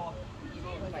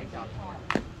leave.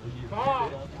 Come on.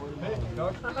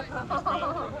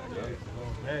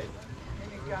 Hey.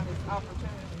 He's got his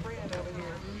opportunity friend over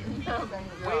here.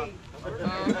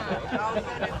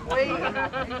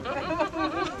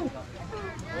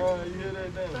 Oh, you hear that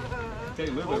down?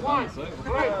 Can't live with one.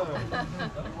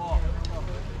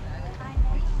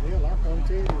 Hell, I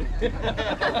continue.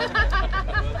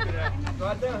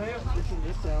 Right down here.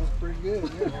 This sounds pretty good.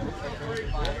 Yeah.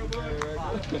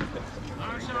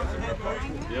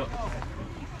 Yep.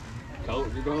 Colt,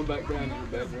 you're going back down to your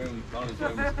bedroom. Connie's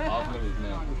room is off limits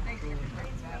now.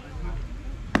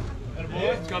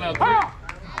 Let's go now.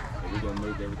 We're going to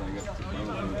move everything up to Connie's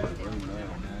room now.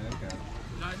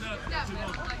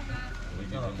 We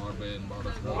give them our bed and brought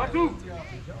us one. Move the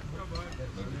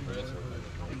dresser.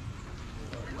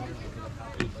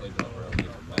 Sleep over our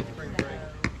different mattress.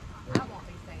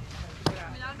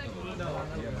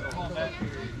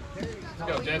 Let's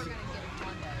go, Jesse.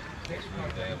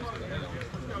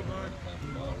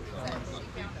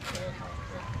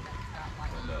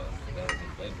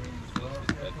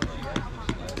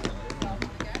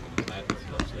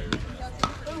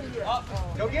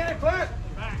 Go get it, Clint.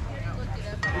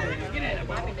 Get it.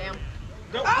 Wipe it down.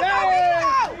 Go. Oh, baby,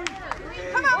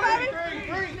 go. Come on, baby.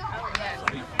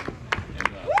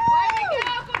 Woo!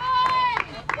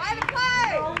 Way to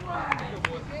play.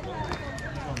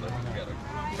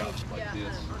 Couch like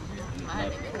this. I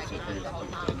had to sit there the whole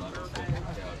time.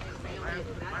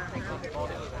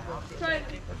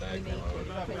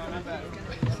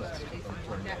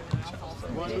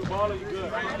 One new ball, you good.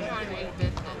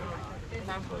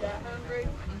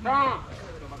 Come.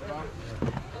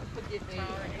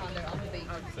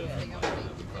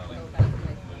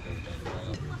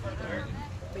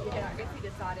 But yeah, I guess he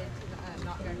decided to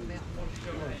not go to the mountain.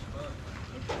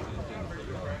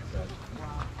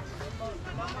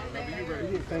 You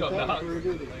didn't think that was very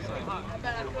good. I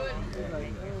bet I could.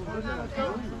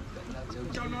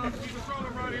 Keep us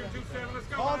rolling right here, 2-7. Let's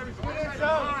go, baby.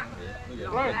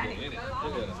 Look at it.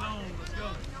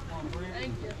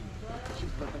 Thank you.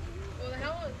 Well, the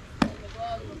hell is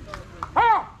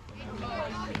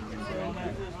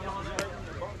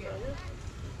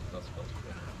Let's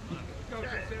go,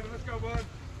 2-7. Let's go, bud.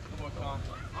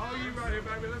 All you right here,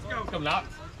 baby. Let's go. Come Knox.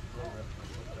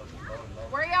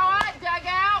 Where y'all at,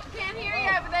 dugout? Can't hear you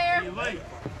over there. You're late.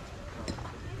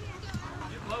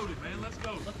 Get loaded, man. Let's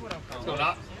go. Let's go,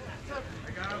 Knox.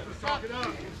 Hey, guys, let's talk it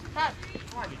up.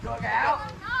 Dugout.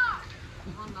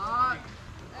 I'm not.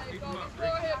 Hey, go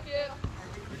ahead, kid.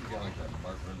 You got like that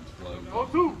Mark Reynolds flow. Go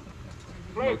two.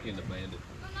 Smokey and the Bandit.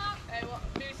 Hey, well,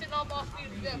 dude, sitting on boss speed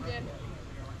to death, kid.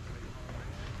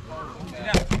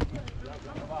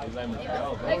 His name is Hey,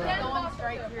 going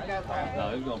straight for your GoPro. No,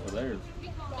 he's going for theirs.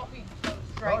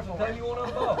 Carson, tell you one on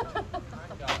the ball.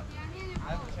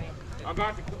 I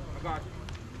got you.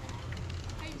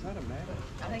 Is that a matter?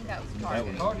 I think that was That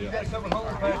targeting. one, Carson, you got to cover home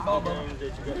and pass ball, bro.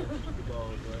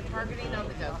 Targeting on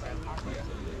the GoPro.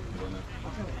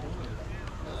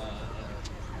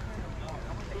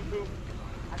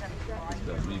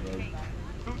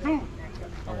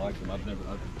 I like them. I've never.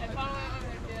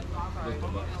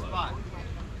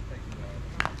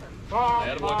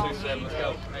 Adam 127. Let's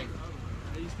go. Hey,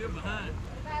 he's still behind.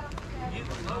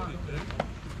 Get loaded, dude.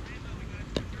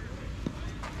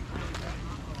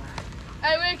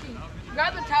 Hey, Ricky,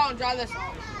 grab the towel and dry this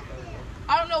off.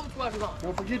 I don't know which one's wrong.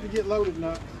 Don't forget to get loaded,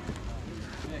 Knox.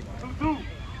 2,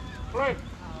 3.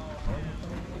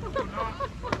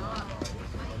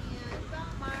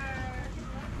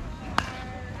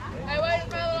 Hey, wait a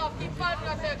minute off. Keep fighting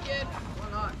up there, kid. Or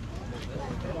not.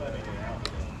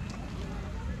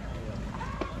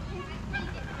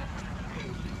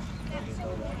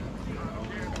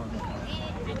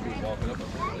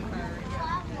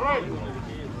 Right.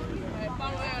 Hey,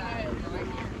 follow me on ahead.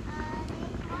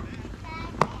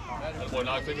 That boy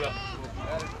Knox, pick it up.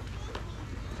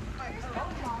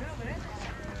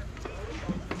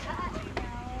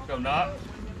 Go Knox.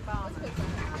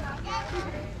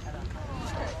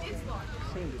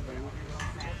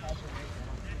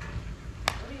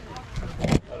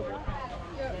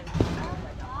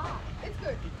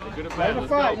 Good at Ready to Let's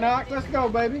fight, go. Knox. Let's go,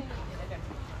 baby.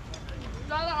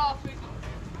 Dry that off, Ricky.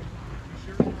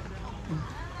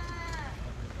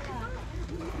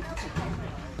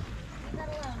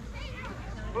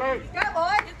 Play. Go,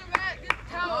 boy. Get the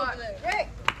towel over there. Rick.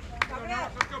 Coming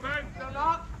out. Let's go, baby. Go,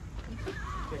 knock.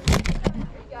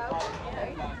 Go.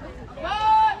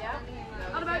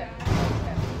 Out of bed.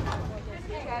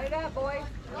 Got it up, boys.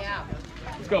 Yeah.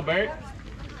 Let's go, Barry.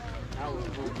 Loud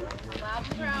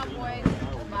and proud, boys.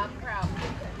 Loud and proud.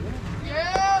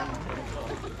 Yeah.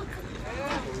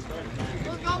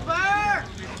 Let's go, Bear.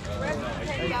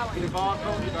 Get the ball,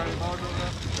 coach. You got the balls over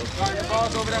there. Got the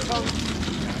balls over there, coach.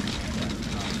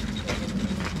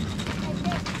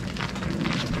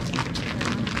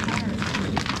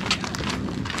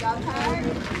 Y'all tired?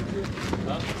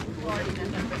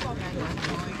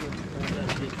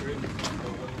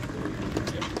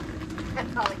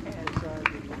 That's all he can.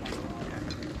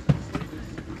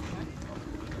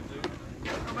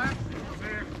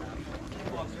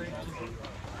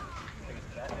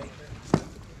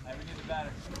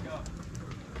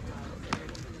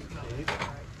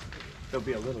 There'll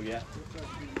be a little, yeah.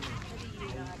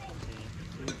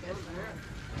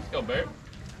 Let's go, Barry.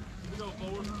 Go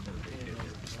forward.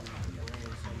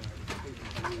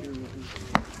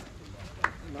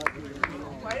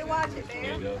 Way to watch it, There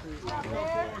man. you go.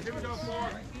 Here we go,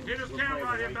 forward. Get this camera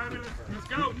right here, baby. Let's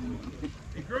go.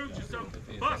 He grooves you some.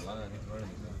 Bust.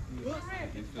 It was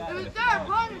there.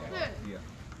 Punish it.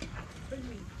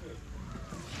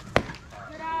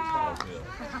 Get out.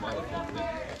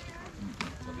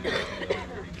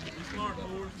 Smart,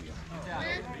 forward.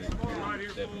 Smart right here,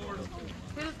 forward.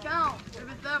 Hit his count. If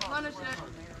it's there, punish it.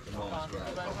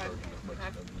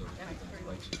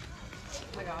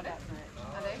 I got it. I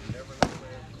do.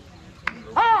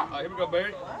 All right, here we go,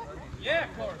 Barry. Yeah,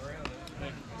 of course.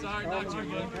 Sorry, not you,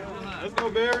 bud. Let's go,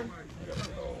 Barry.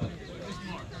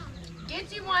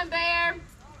 Get you one, Bear.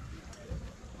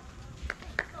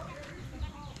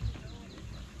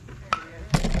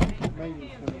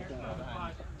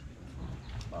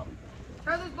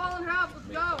 Throw this ball in half. Let's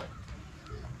go.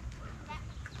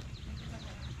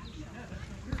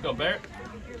 Let's go, Barry.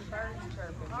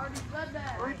 Already said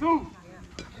that. 3, 2.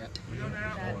 That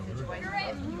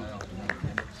situation.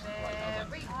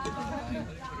 Very.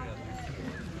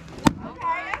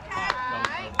 Okay, okay.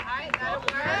 Alright, that'll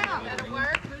work. That'll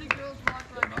work. Pretty girls walk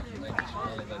like this.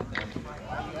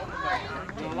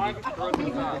 Don't like it? Throw it to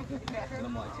the side. And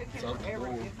I'm like, it's open the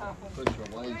door, push your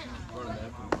legs, turn it up,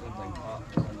 and everything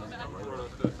pops. And then Throw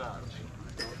it to the side.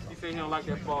 He said he don't like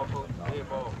that ball, coach. Head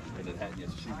ball. it had, yes,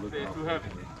 she He looked said off. too heavy.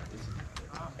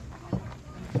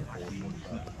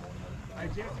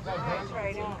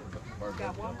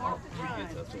 Got one more to run.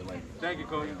 Gets up there like, Thank you,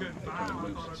 coach. turn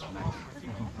loose and smack it.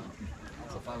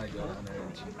 So finally I go down there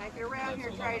and she Make it around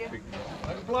here, Trader. picked me up.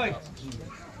 Let's play.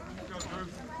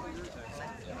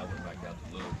 And I went back out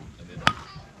to look, and then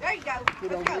There you go.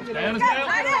 Let's go. Stand us Go, down.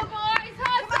 right Come up. on, boys.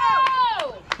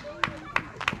 Hustle!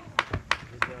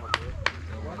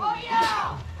 Oh,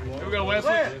 yeah. Here we go,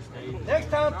 Wesley. Clint, next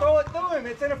time throw it through him.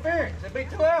 It's interference. It'd be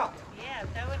 2 out. Yeah,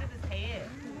 throw it at his head.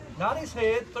 Not his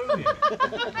head, through him.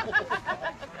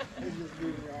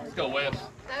 Let's go, Wes.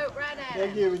 Throw it right at They're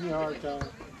him. giving you a hard time.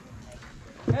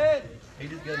 Head. He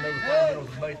just got to know the fundamentals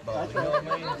of baseball. You know what I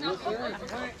mean? Yes, sir.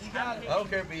 I don't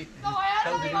care if he Go ahead.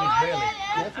 shows it in his belly.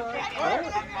 That's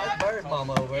right. That's bird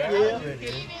mama over there. Yeah.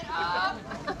 Keep it up.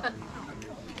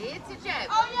 It's a joke.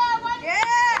 Oh, yeah. Wait.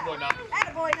 Yeah. Boy, Knox.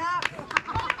 Attaboy, Knox.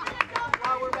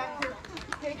 While we're back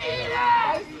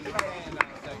better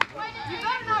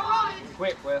not run.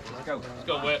 Quick, Wes. Let's go. Let's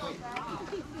go, Wes.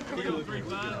 Let's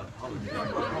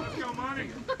go, Monty.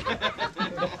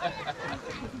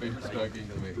 Be stuck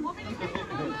into me.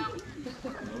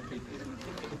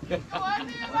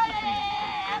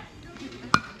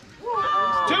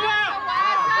 Two out!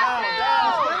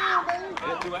 Is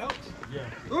it 2 outs? Yeah.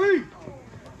 Three!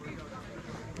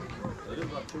 That is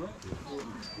about 2 outs.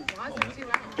 Why is it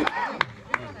 2 out?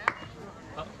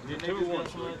 Didn't they just get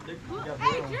somebody? They got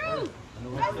Hey, beat on Drew! first. I know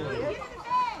what Get in I'm the saying.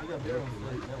 bag! They got beat on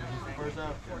first. That was just the first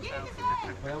out. Get in the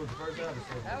bag! That was the first out or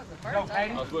second? That was the first I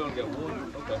time. was willing to get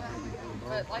 1. Okay.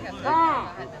 But like I said, I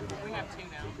had nothing. We have 2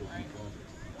 now, right?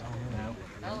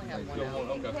 I only have 1 out.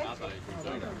 Okay. Let's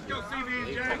go, CB and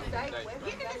Jay. Get in the bag!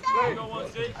 Go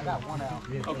 1-6. I got 1 out. I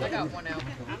got 1 out.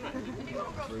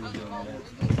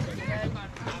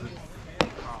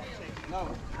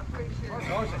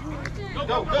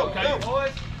 Go,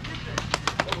 boys.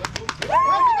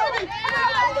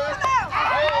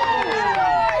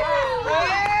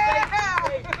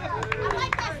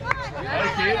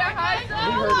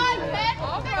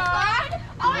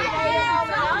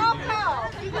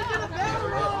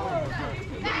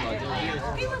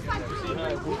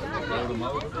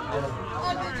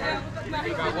 He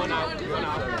got 1 out. 1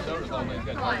 out. Soda's on there. He's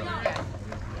got 2 outs.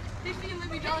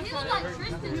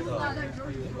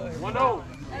 1-0. 1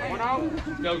 out.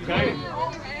 Go, Kane.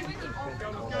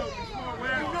 Let's go. Come on,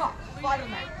 Wes.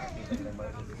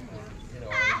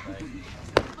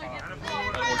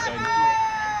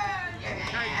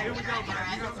 Okay, here we go, buddy.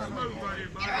 You got some moves right here,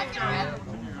 buddy. Let's go.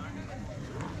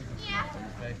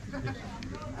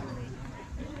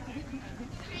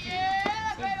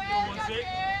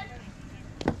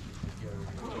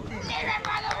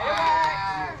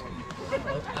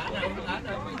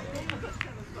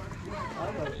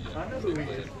 I know who he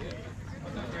is.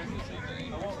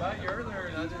 I won't lie you earlier,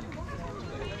 and I didn't.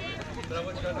 But I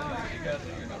wasn't trying to help you guys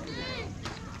here.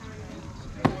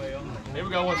 Here we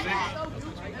go, 1-6.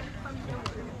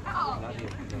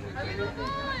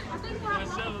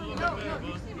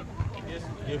 It's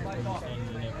different when you're standing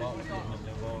in that box, getting in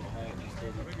that ball high and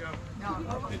steady.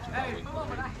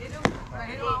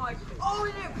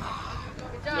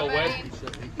 Go, Wes.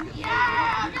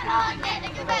 Yeah! Get on!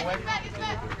 Get back!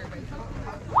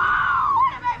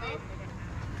 Woo! Baby!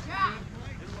 Yeah!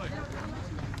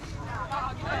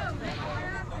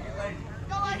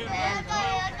 Go on, go ahead, go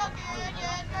ahead, go ahead,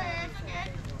 yeah, go ahead, go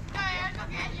ahead. Go ahead, go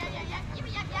ahead, yeah.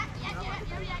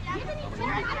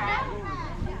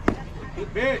 Give me,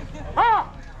 Big. Ha! All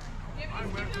right,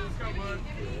 Wes, let's go, bud.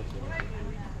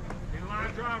 In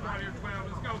line drive right here, 12.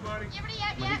 Let's go, buddy. Give me,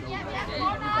 yeah.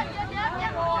 More night,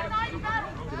 yeah. More night, you got it.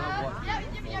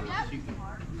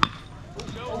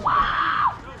 Yeah.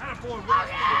 Wow! Attaboy, Wes.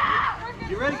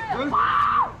 You ready, Bruce?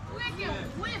 You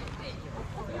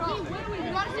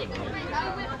gotta see this thing.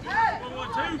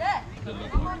 1-1-2.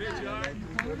 Bitch, all right?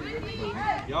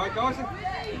 You all right, Carson?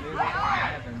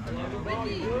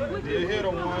 Did hit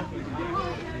on one.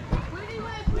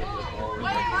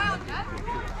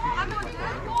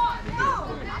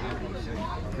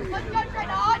 Let's go, Trey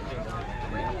Dodge.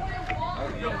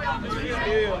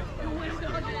 Still.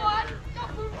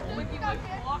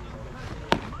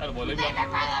 Attaboy, leave it up.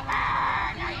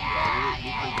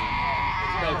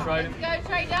 Yeah. Go, Trey. Go,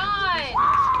 Trey Don.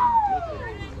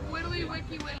 Whittly,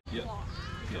 Wicky, Whittly. Yeah.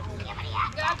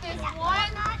 Got this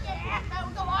one.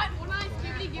 Go on. Well, nice.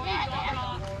 Give me, drop it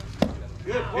off.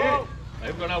 Good hit.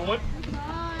 Hey, we're going to have 1.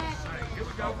 Here we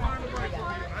go. Find the break.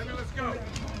 Baby, let's go.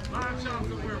 Line shot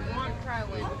somewhere. 1. Try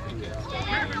one.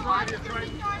 Baby's right here, Trey.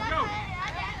 Go.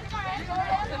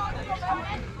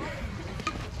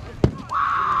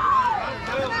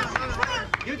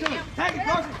 Give it to him. Tag it,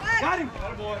 Carson. Got him.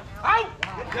 Out!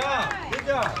 Good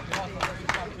job.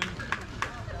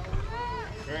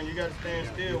 Aaron, you gotta stand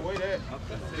still. Wait that.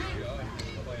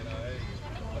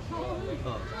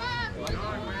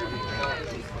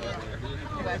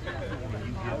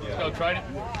 Let's go, Trey.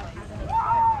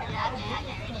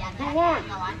 2-1.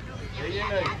 Yeah, you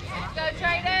know. Go,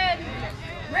 Trey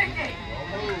Ricky.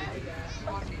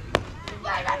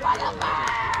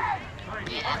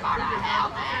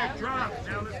 Drop.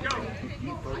 Now let's go.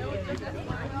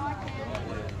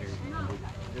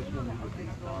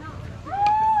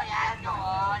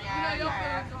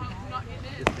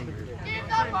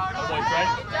 Attaboy, Trey.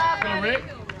 Go, Rick.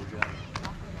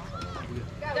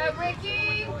 Go,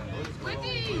 Ricky.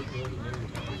 Wicky.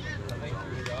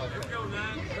 Let's go,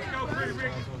 9. Let's go, pretty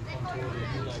Ricky.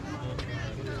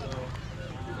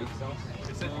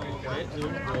 That too,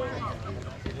 but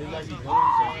it's like he's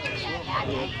going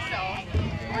somewhere.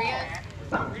 Maria.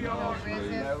 We are.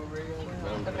 Maria.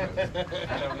 I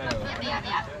don't know.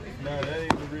 No, that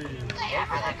ain't the real.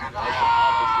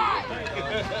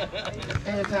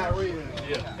 Anti-real.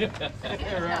 Yeah.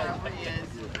 Right.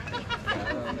 I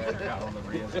don't know how on the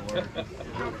real work.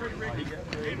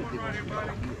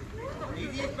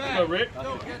 Go, Rick.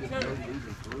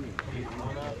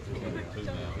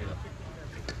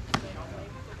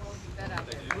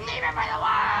 Leave it for the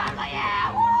world,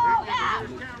 yeah! Woo, yeah!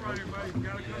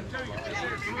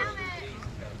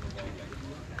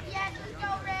 Yes, let's go,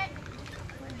 Rick!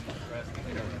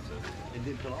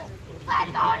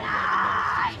 Let's go,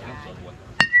 Nine!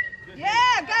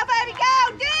 Yeah, go, baby, go!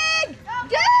 Dig!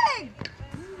 Dig!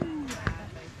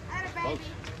 Atta baby.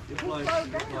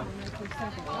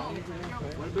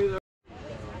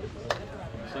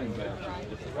 Same batch.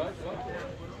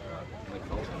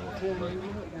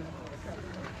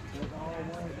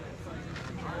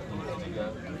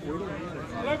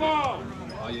 Play ball!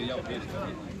 Oh, yeah, y'all hit it.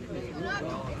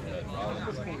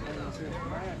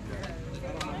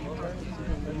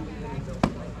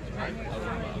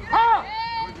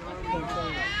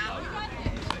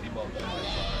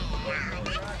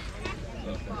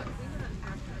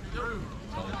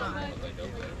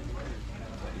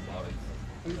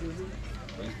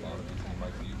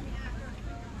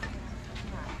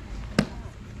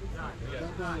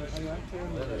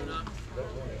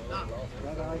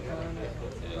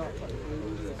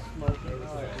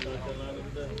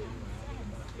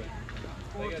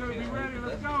 Four, two, be ready,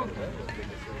 let's go.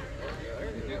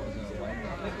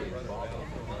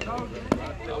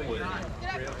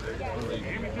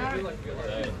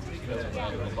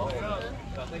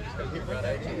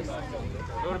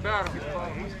 Go to battle.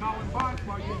 He's calling fights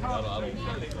while you talk.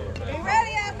 Be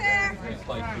ready out there! It's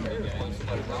like 2 games.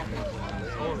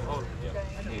 Hold on.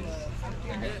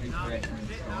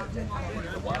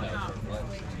 The wideouts are flat.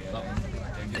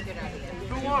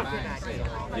 Who won?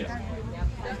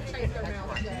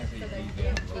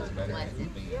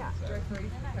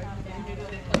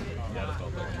 Yeah.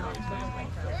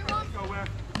 Let's go, Wes.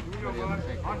 Here we go, bud.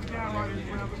 Knock it down right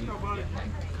here, Wes. Let's go, buddy.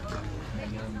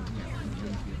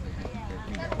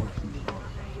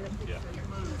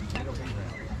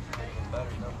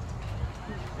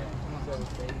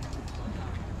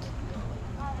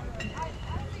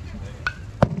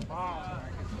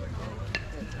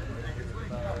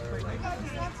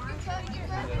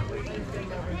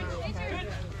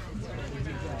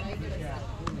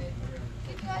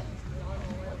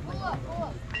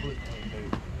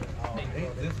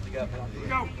 This is the guy.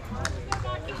 Go.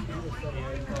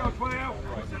 Go, 12.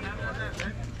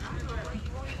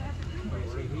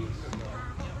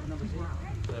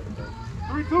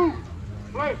 3-2.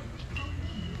 Play.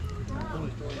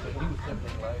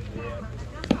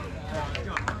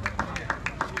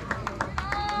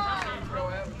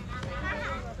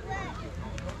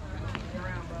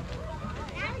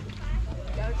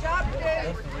 Go job,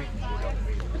 dude!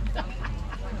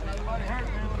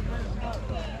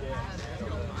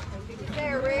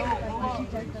 There, Rick.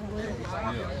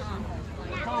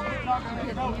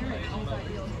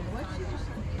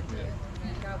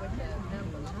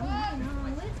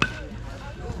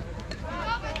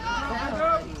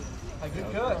 Hey, good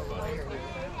cut.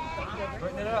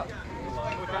 Straighten it out.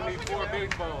 I need 4 big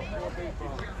balls. 4 big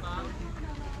balls.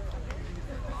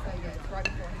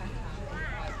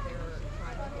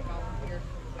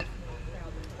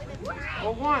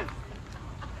 Oh, 1.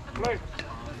 Play.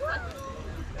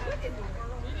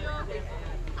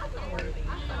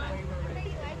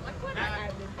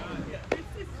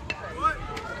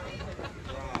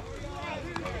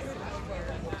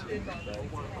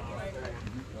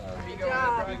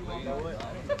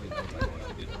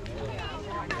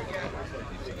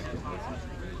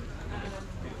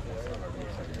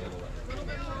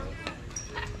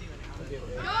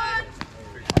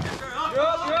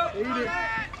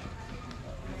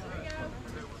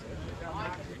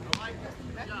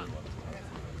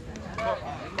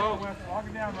 Oh, Wes, walk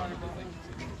it down, buddy, bro.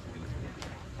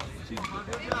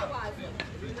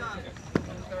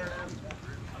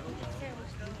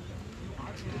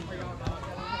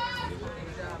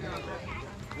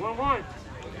 1-1.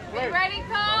 Be ready,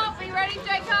 Cole. Be ready, J.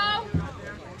 Cole.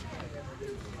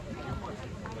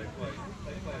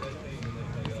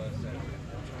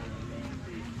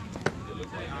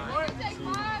 Take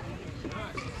 5.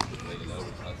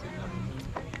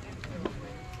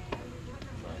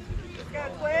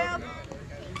 Got 12.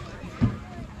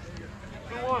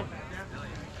 2-1.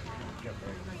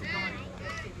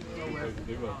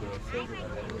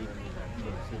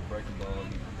 Breaking ball,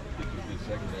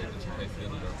 second day, just in case they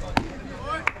ended up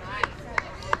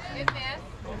Good miss.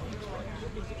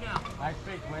 Nice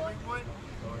pick, Wes.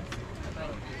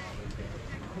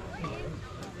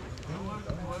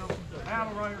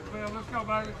 Battle right here, Clem. Let's go,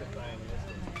 baby.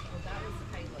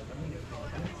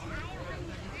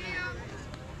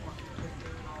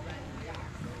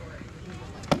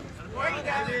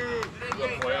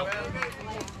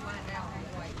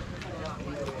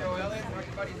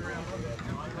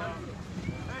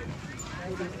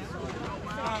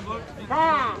 Come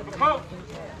on, the post.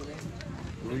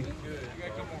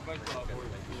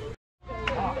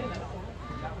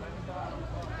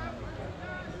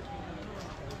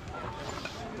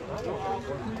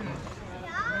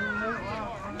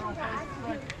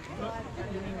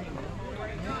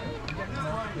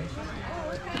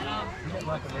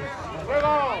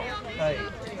 Hey,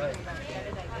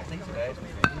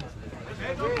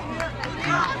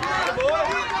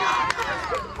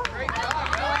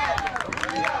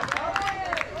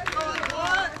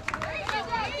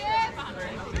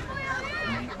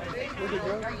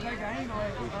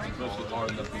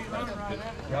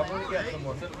 y'all really got some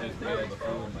more. Let's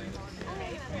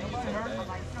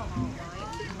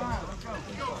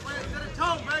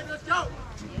go.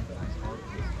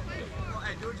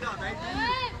 Hey, do a job, baby.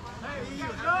 Hey, you.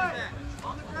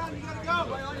 On the ground, you gotta go.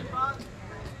 Play on your five.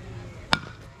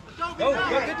 Go,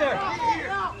 get there.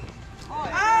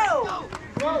 Oh!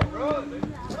 Run! Run!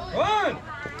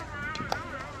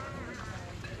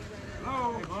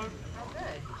 Oh, bud.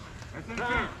 That's it.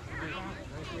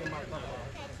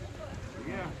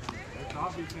 Yeah, that's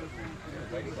obvious. He's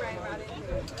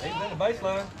in the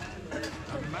baseline.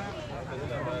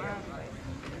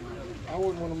 I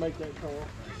wouldn't want to make that call.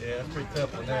 Yeah, that's pretty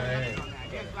tough one there, ain't it?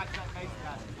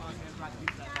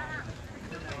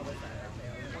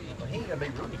 He ain't got to be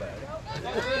rude about it.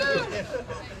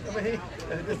 I mean,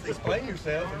 just explain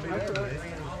yourself and be there.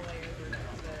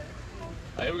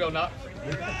 Hey, here we go, Knox.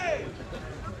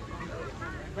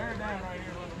 Bear down right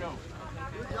here. Let's go.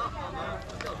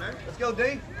 Let's go,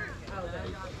 D.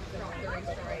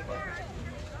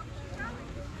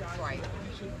 Right.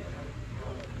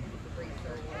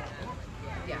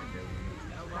 Yeah.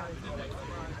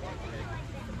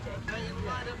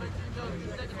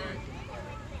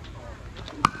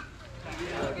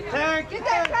 Tank! Get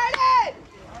that credit!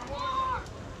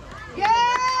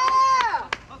 Yeah!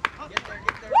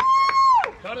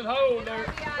 Woo! Cut and hold there.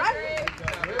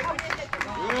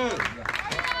 Good.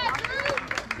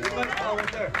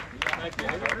 Right there.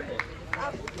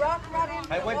 Rock right in.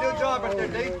 Hey, way to do a job right there,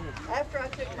 D. After I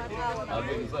took my towel. I was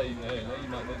going to say, hey, now you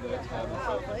might need that time.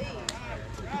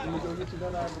 Can we go get you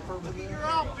that out of the purple bin?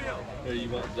 Here, you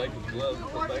want Jacob's gloves to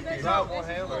put back here? Right, one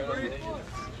hand.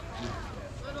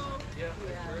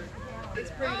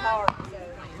 It's pretty hard.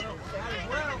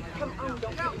 Come on,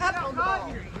 don't get up on the ball.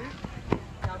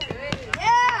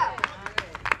 Yeah!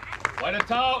 Way to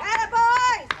talk. Atta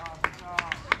boys!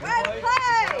 Way to play!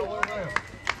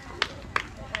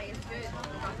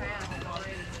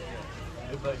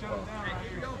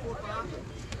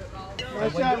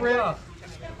 Nice shot, Rick.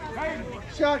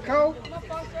 Shot, Cole.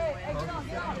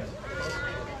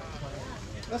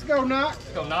 Let's go, Knox.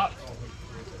 Let's go, Knox.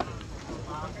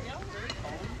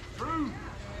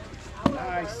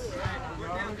 Nice.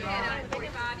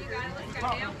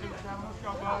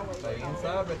 Stay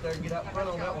inside right there and get out front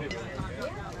on that one.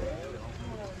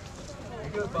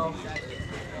 You're good, boss.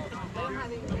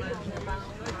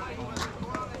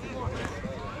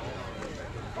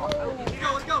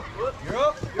 Let's go. You're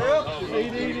up. You're up.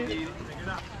 Eat.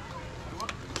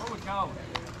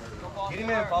 Get him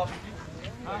in, Paul.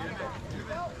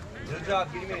 Good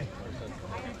job. Get him in.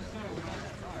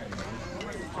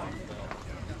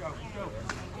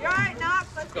 You all right, Knox?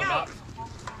 Let's go. Knox.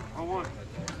 On one.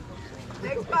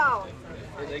 Next ball.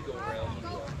 They go around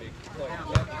and big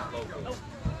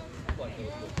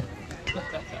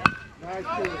Nice.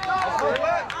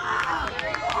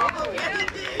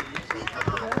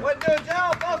 What do a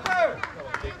job, Foster?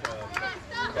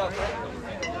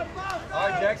 All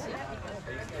right, Jackson.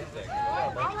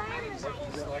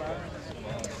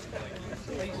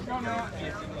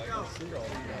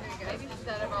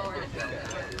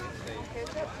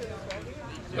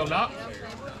 Go, Knox.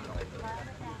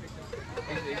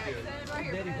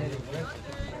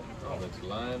 Oh, that's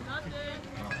line.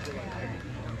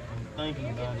 Thank you,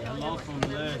 buddy. I lost on the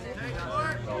last.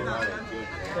 A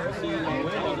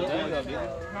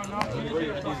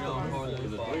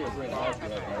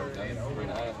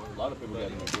lot of people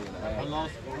got in 3.5. I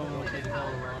lost on the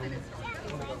ball around.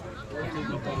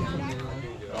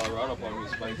 Colorado probably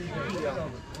gets spanked.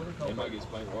 They might get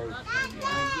spanked worse.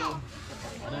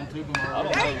 I took them I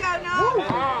don't There you know. go,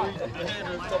 Noah. I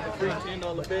had a couple free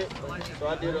 $10 bets, so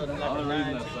I did a The only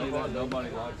reason I say that, nobody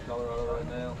likes Colorado right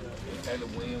now. If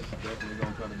Caleb wins, he's definitely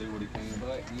going to try to do what he can.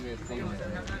 But USC,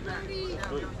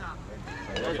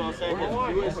 that's what I'm saying.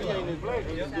 USC ain't as black.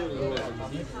 He's good as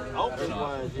USC.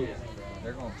 Offense-wise, yeah.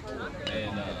 they're going to.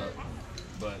 And,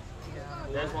 but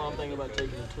That's why I'm thinking about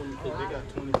taking the 20, because they got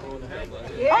 24 and a half.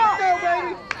 Right? Yeah, go,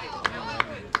 baby.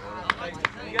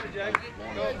 You got it, Jake.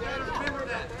 Go.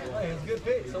 Hey, it's a good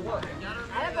pick. So what?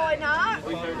 That boy not.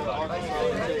 We heard of Arkansas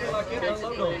and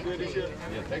Texas playing good this year.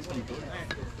 yeah, Texas is good.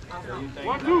 So you think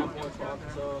 1-2. 9 points for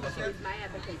Arkansas? She's mad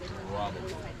because they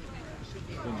Probably.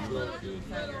 When you look good,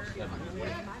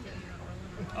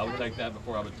 I would take that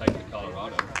before I would take the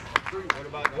Colorado. What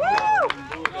about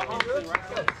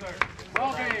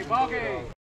Ball game, ball game.